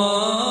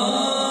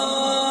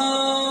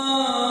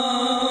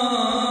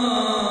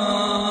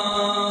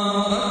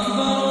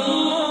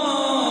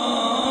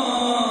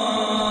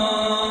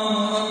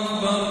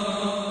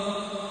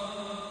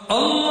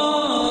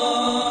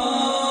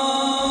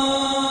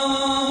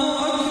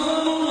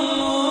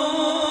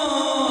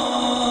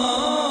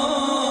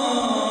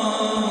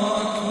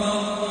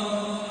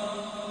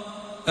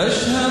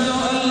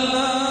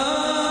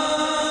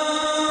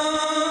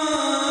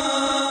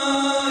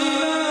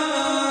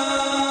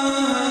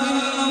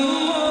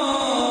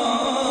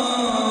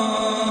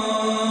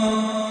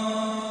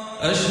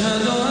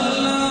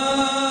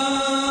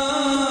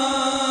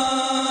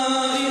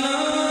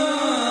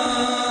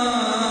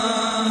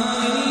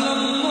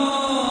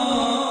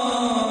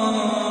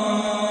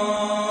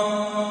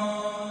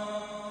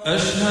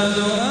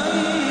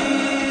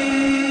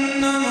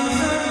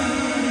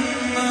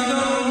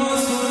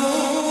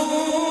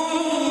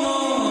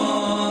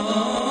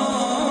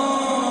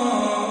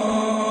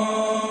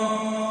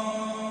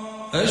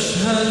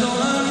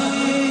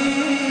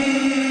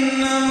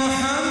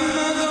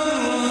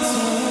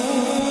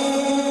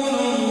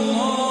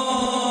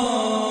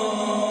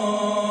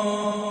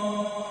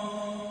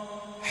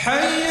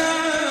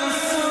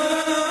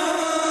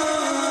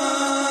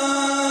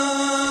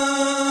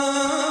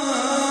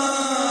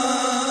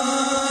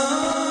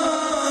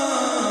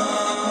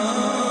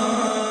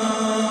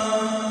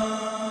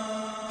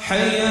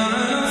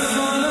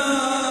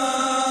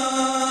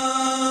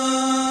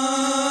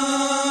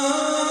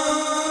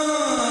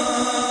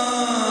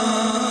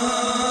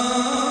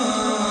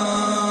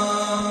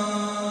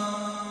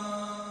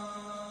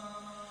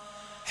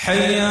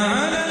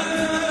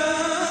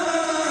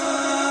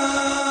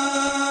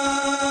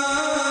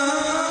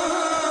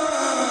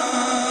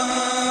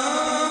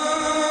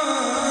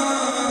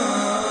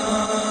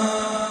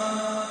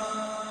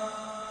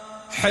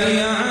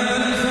حي على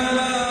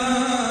الفلاح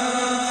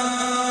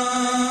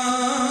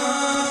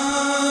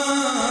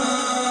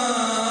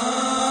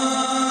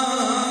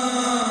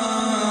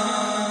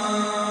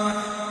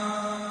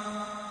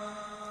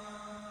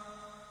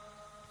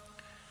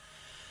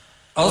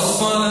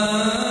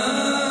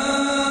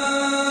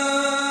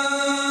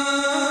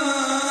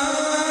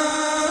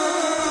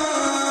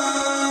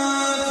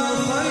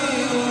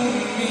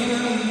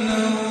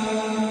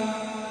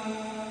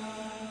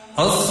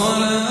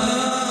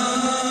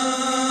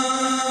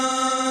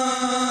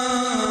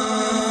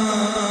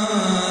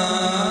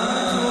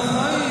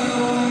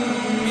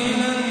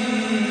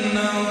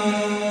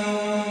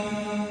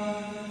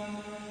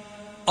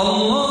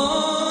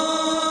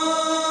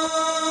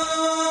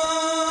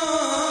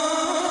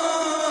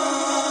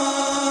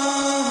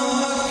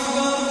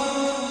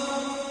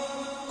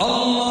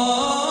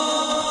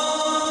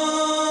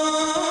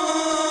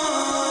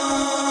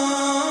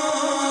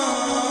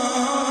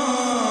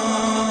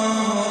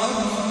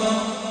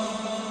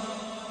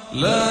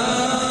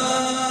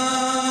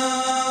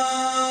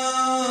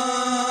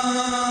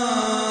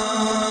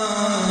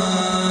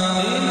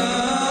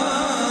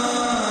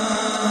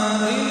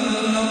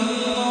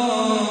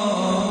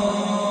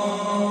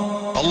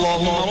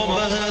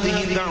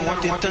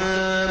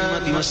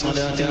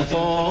صلاة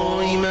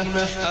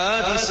قائمة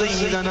آت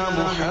سيدنا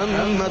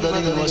محمد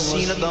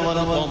الوسيلة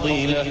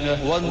والفضيلة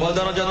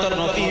والدرجة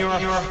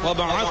الرفيعة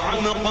وابعثه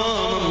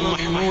مقاما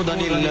محمودا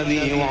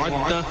الذي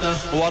وعدته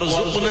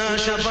وارزقنا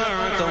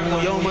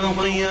شفاعته يوم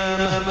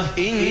القيامة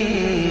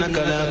إنك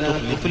لا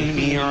تخلف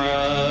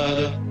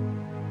الميعاد.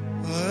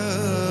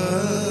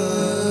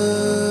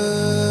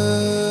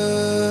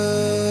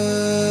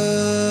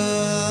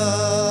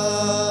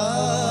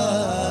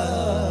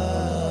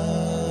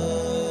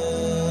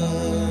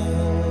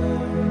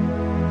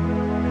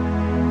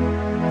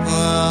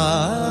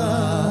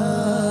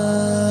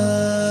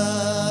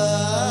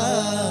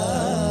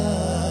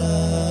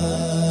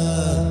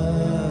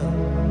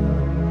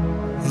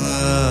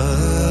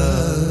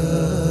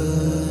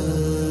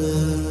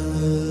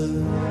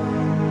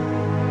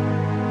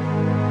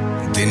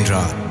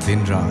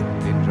 दिन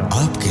रात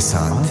आपके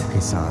साथ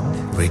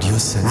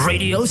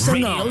Radio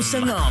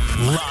Sangam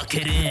lock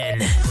it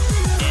in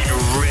and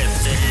rip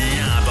the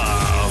knob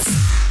off.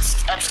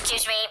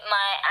 Excuse me,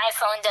 my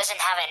iPhone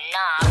doesn't have a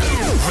knob.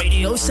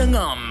 Radio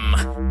Sangam.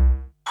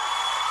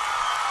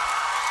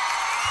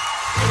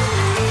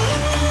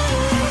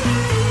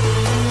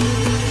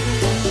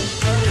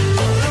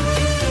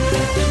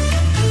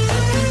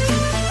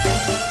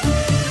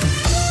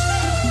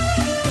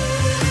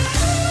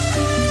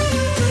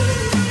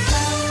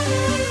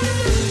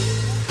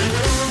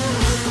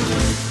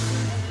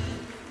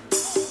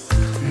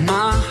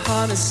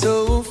 Is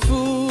so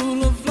full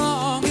of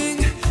longing.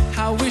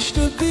 I wish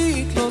to be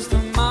close to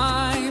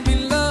my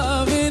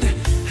beloved.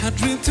 I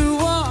dream to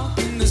walk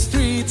in the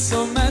streets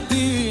of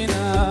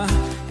Medina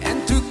and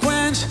to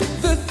quench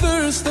the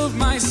thirst of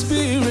my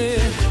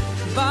spirit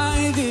by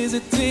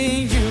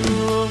visiting you,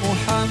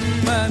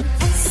 Muhammad.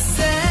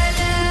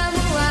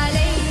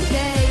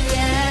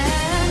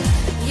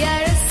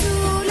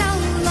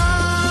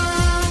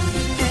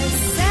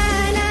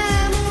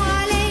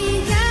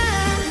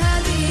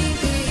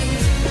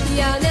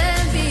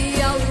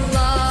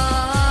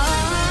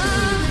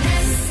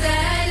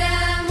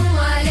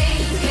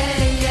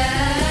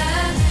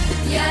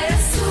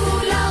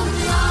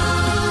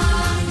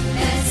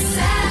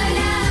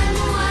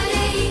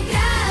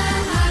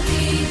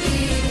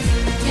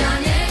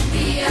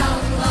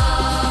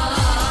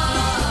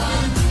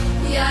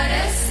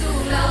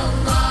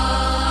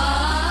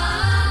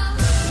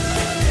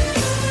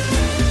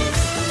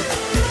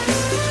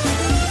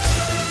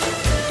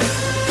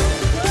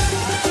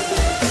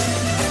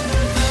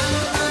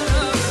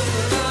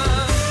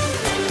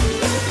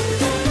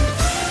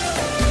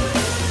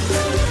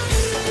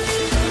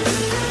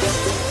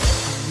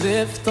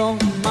 Lift all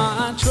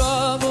my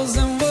troubles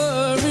and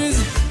worries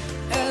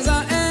as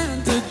I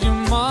entered your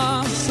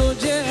mouth so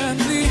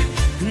gently,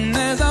 and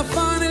as I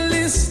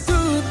finally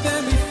stood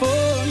there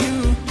before you,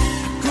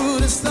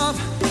 couldn't stop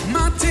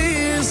my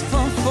tears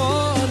from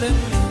falling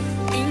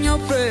in your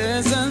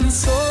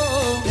presence,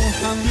 oh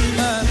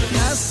Muhammad.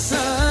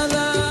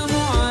 Assalamu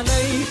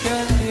alayka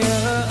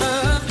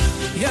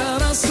ya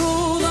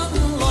Rasul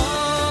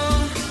Allah.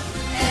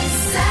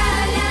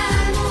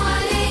 Assalamu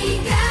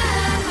alayka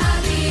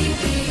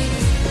habibi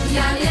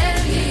ya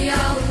Nabi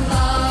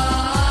Allah.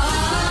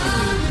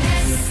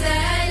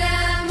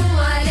 Assalamu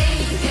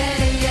alayka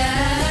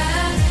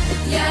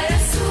ya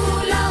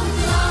Rasul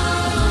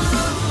Allah.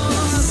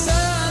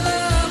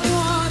 Assalamu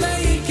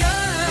alayka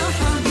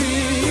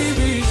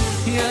habibi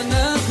ya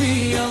Nabi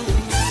Allah.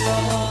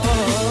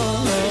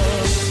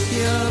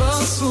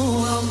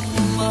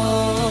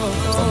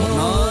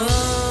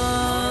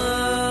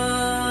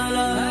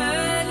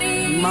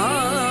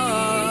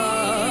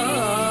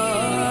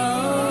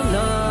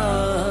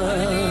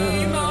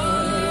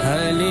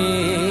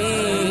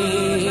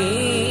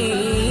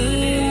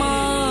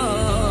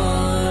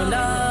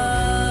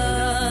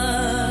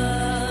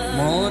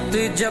 मौत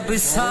जब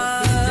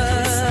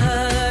साहिब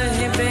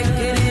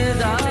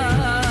किरदार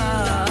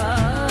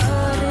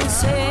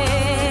से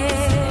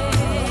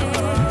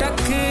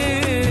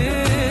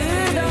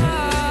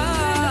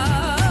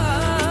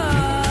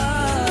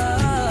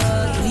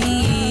टकराती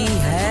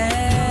है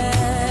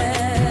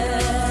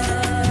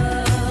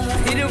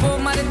फिर वो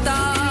मरता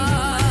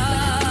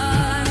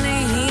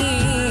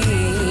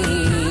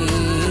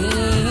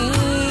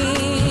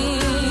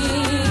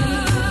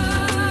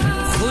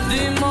खुद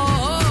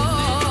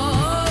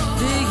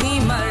मौत ही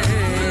मर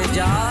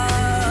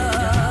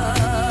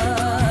जाती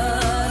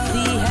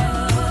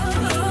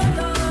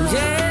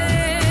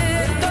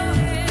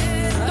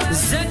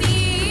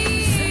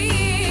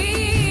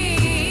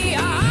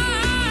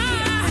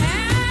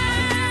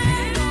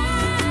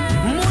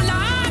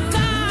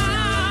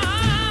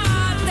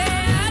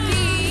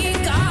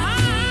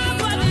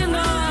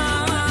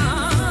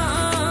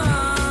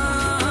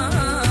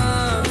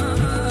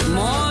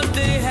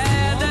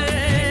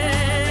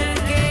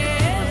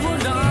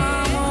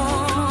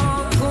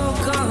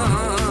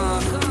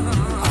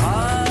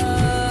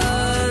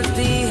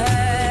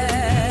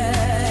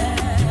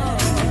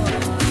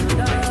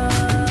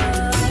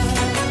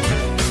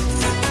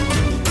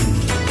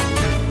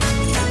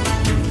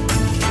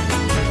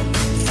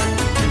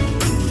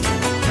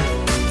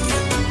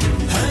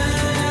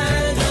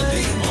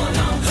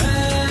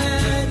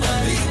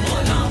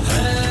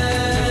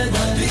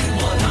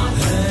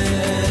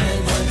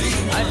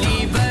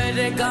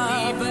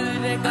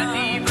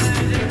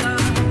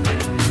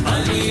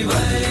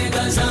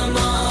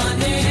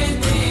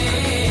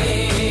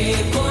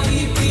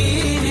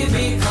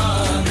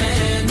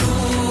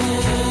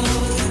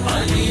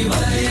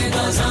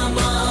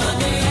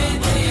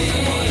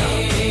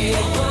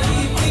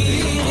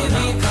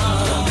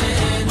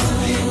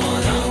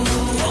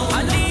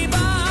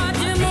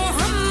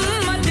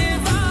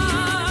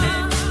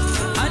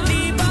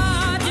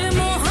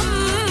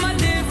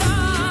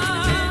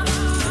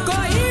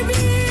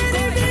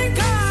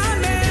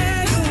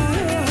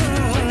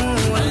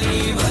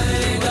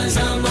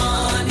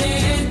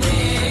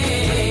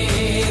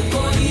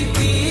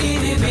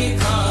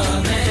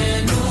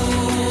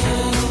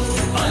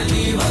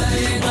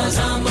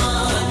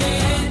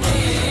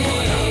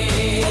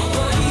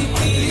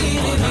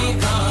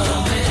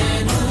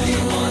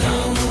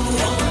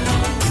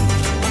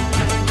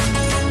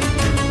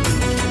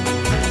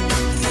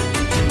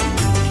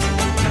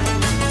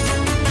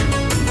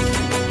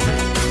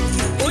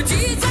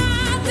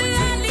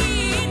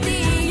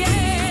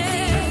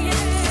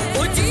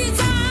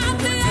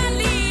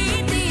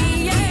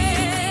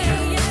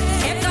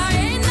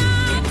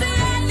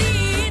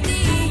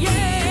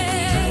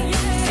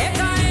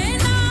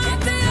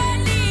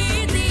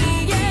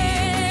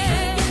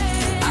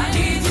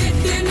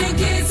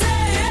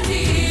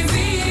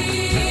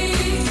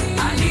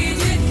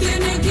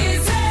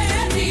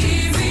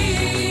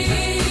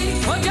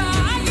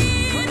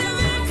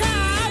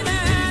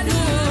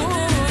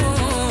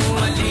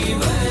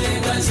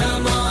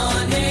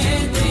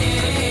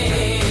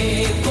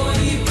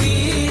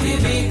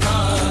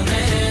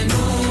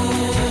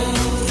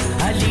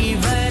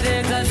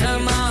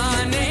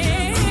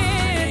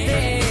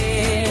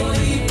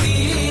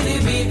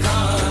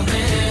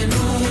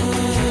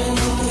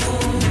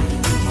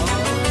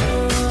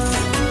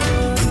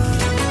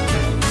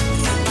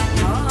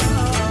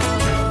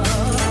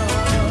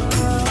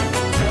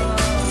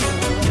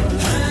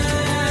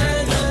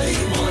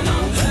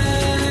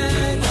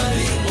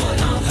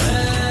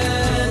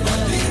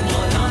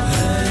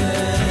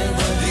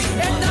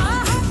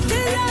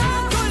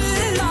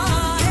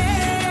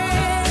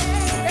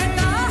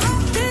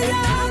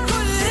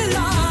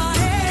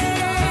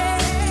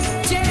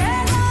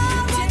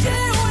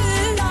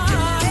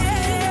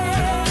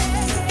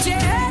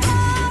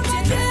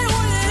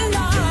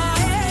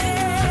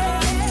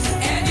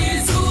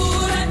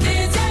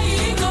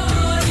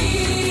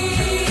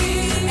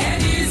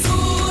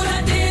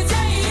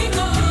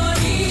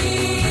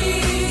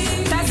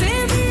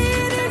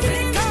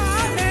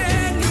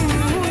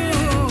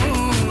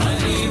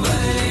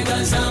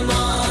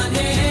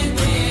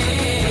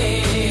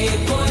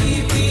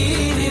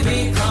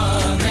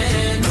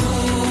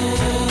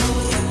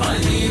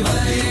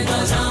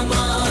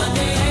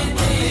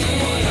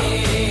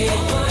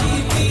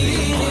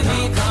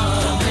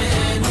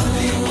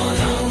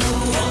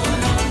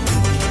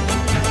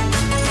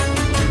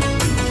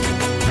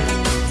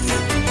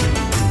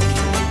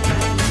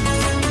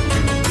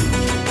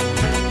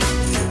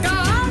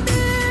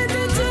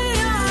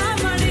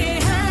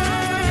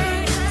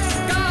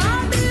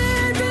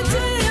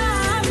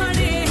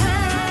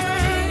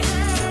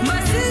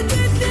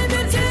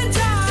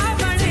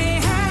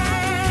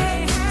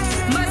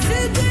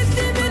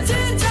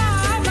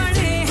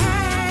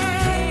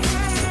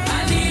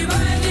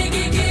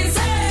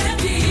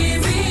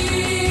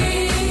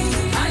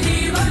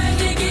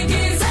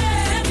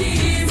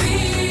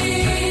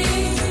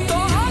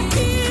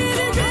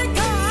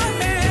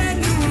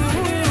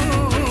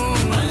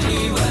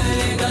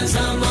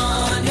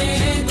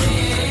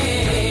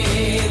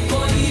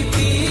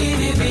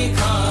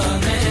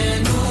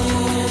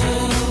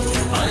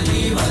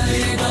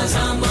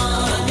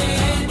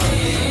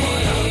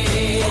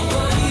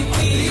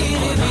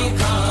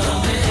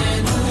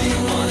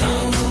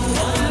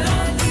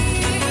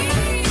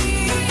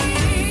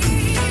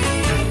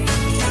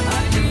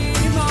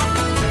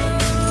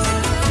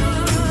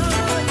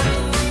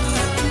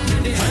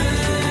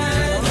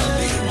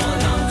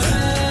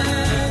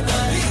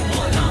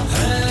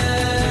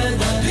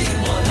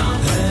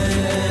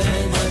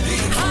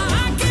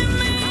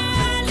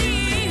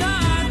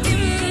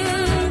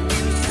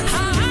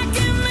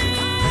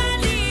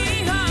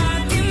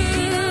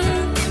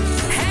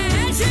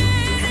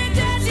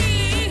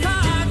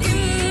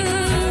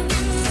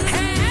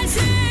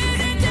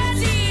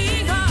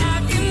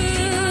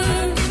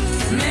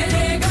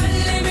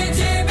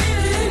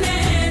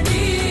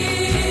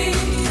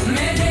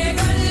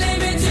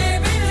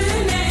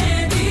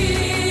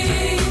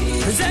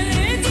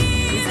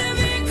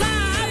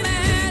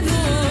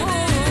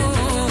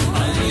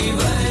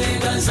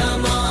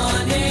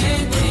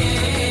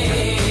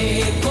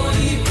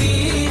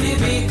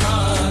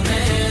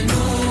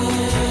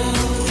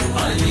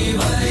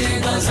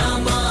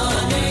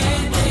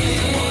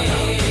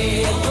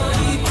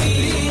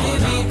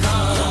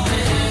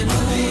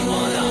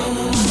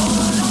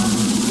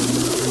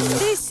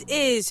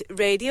is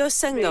Radio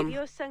Sangam.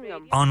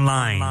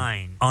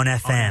 Online, on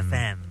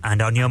FM,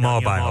 and on your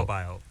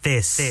mobile.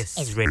 This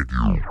is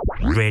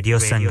Radio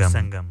Sangam.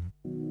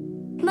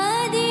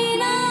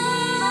 Madina,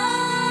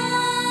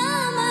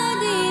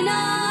 Madina,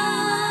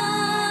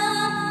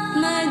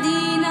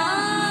 Madina,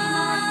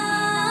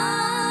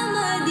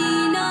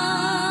 Madina,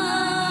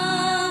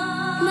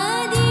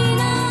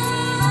 Madina,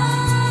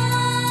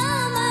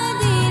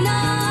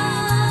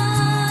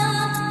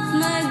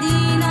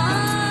 Madina,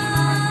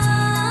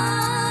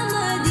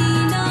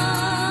 Madina,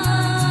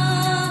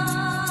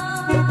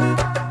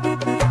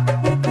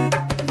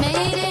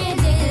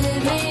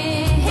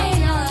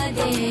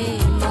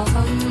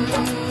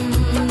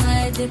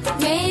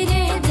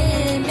 मेरे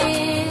दिल में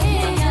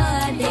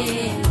यादे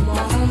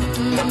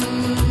मोहम्मद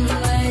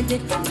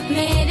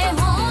मेरे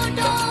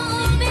होठों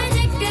पे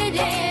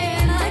जिक्रे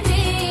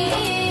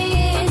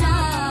मदीना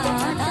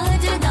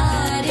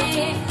ताजदारे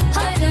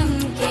हरम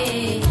के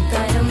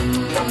करम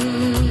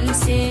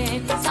से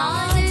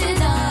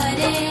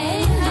ताजदारे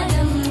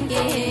हरम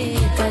के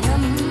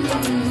करम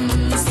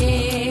से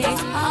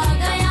आ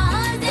गया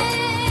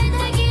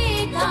जिंदगी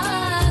का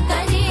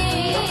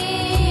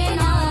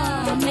करीना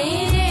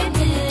मेरे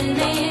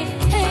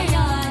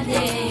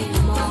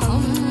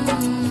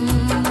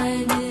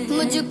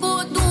मुझको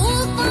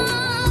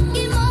तूफान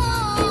की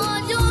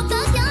मौजों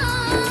का क्या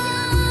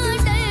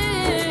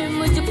डर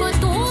मुझको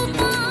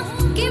तूफान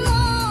की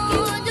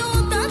मौजों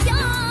का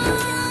क्या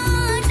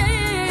डर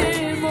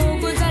वो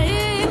गुजर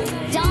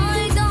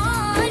जाएगा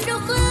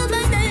रुख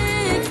बदल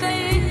कर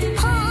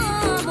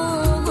हाँ वो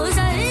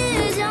गुजर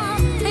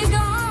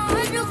जाएगा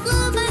रुख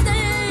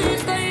बदल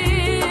कर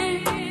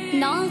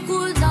ना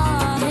खुदा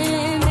है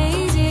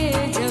मेरे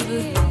जब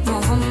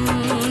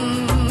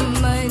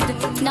मोहम्मद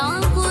ना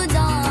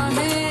खुदा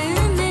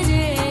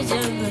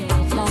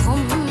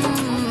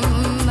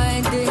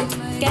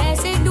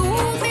कैसे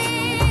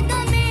डूबेगा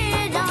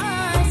मेरा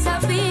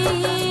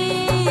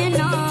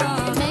सफीना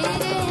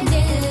मेरे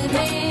दिल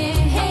में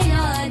है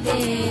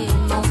यादे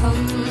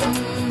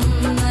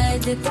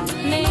मोहम्मद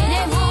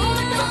मेरे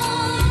होठों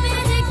में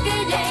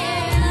जिक्रे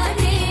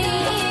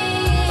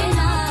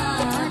मदीना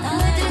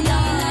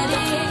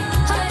ताजदारे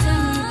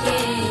हरम के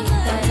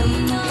करम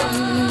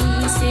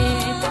से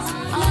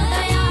आ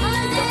गया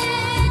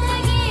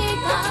जिंदगी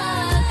का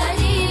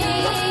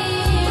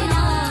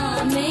करीना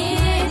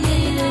मेरे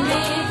दिल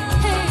में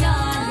है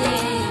यादे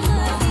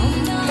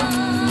मोहम्मद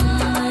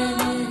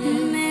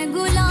मैं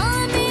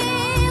गुलामी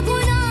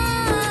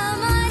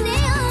गुलामाने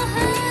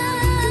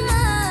अहमद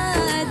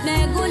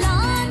मैं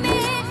गुलामी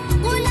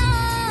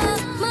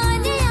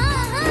गुलामाने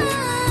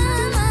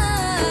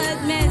अहमद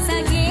मैं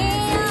सगे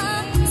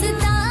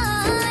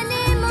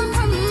सिताने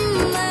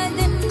मोहम्मद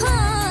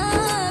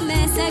हाँ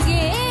मैं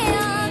सगे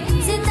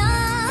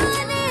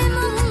सिताने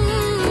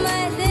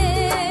मोहम्मद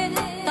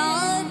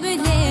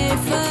काबिले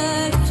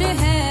फख्र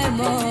है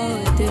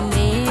मौत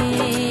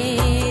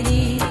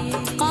मेरी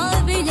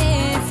काबिले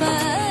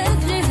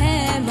फख्र है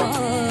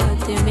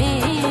मौत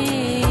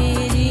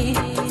मेरी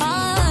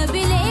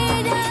काबिले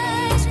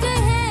रश्क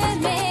है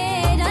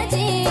मेरा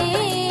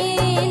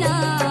जीना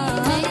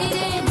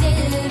मेरे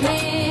दिल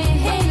में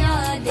है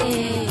यादे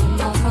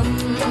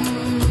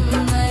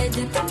मोहम्मद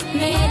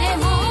मेरे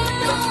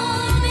होठों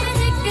में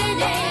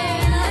जिक्रे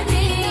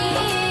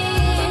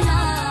मदीना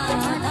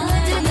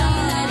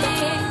ताजदारे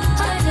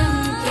हरम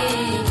के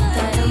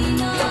करम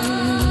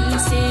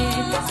से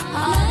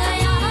आ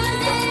गया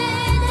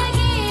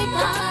जिंदगी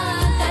का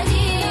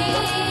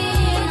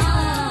करीना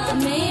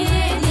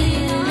मेरे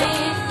दिल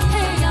में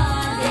है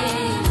यादे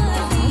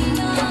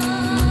मोहम्मद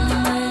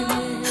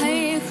हर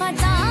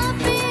खता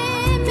पे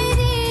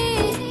मेरी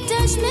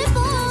चश्म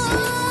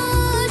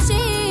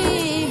पोशी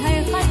हर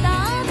खता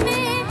पे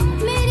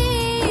मेरी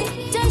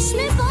चश्म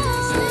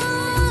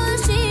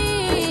पोशी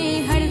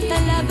हर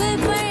तलब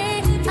पर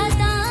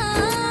अता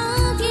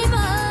की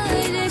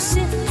बारिश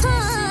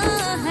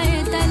हाँ हर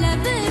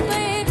तलब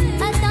पर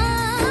अता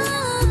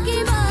की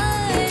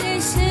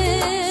बारिश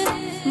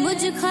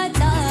मुझ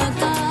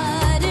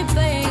खताकार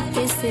पर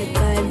किस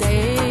कदर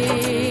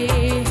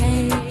है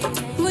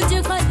मुझ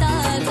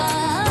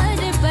खताकार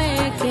पर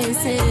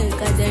किस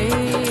कदर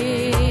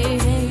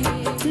है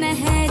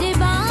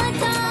मेहरबान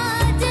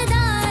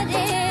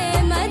ताजदारे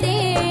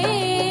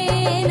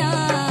मदीना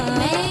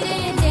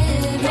मेरे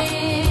दिल में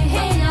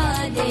है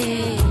यादे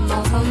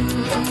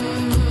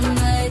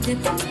मोहम्मद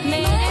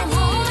मेरे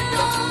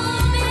होठों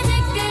में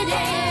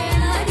जिक्रे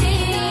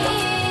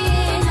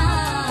मदीना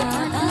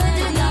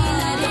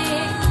ताजदारे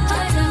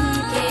हरम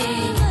के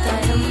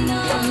करम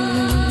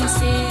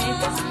से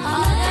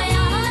आ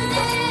गया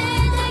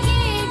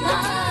जिंदगी का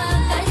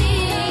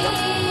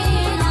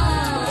करीना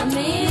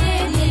मेरे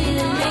दिल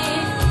में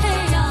है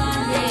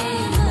यादे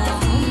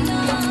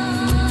मोहम्मद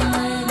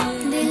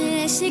दिल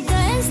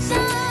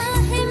शिकस्ता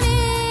है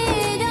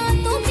मेरा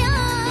तो क्या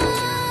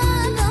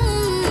गम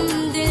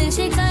दिल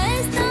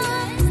शिकस्ता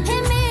है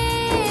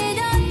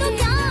मेरा तो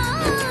क्या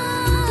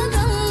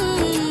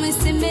गम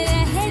इसमें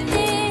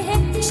रहते हैं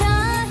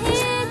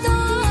शाहिद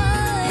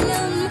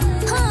आलम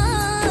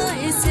हाँ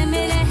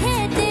इसमें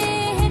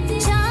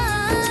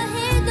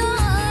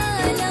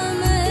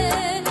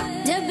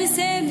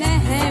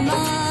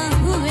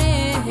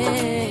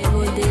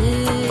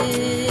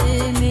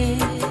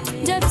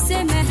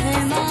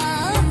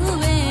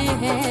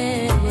है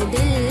वो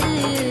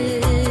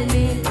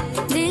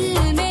दिल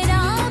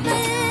मेरा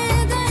बन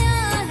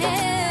गया है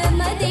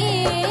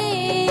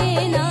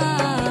मदीना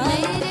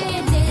मेरे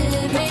दिल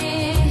में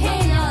है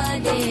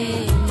याद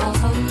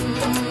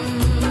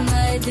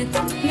मोहम्मद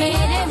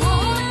मेरे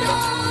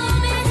होठों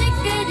में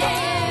जिक्र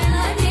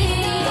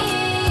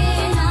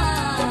मदीना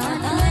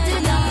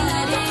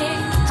ताजदारे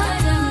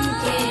हरम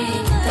के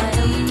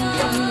करम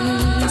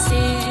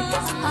से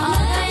आ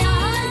गया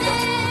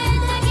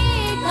जिंदगी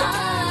का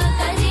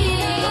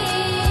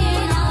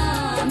करीना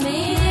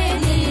मेरे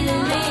दिल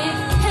में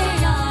है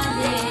याद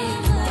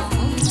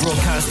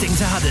Broadcasting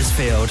to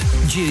Huddersfield,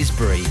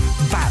 Dewsbury,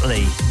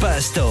 Batley,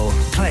 Birstall,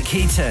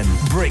 Cleckheaton,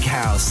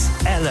 Brickhouse,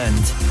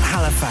 Elland,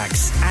 Halifax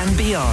and beyond.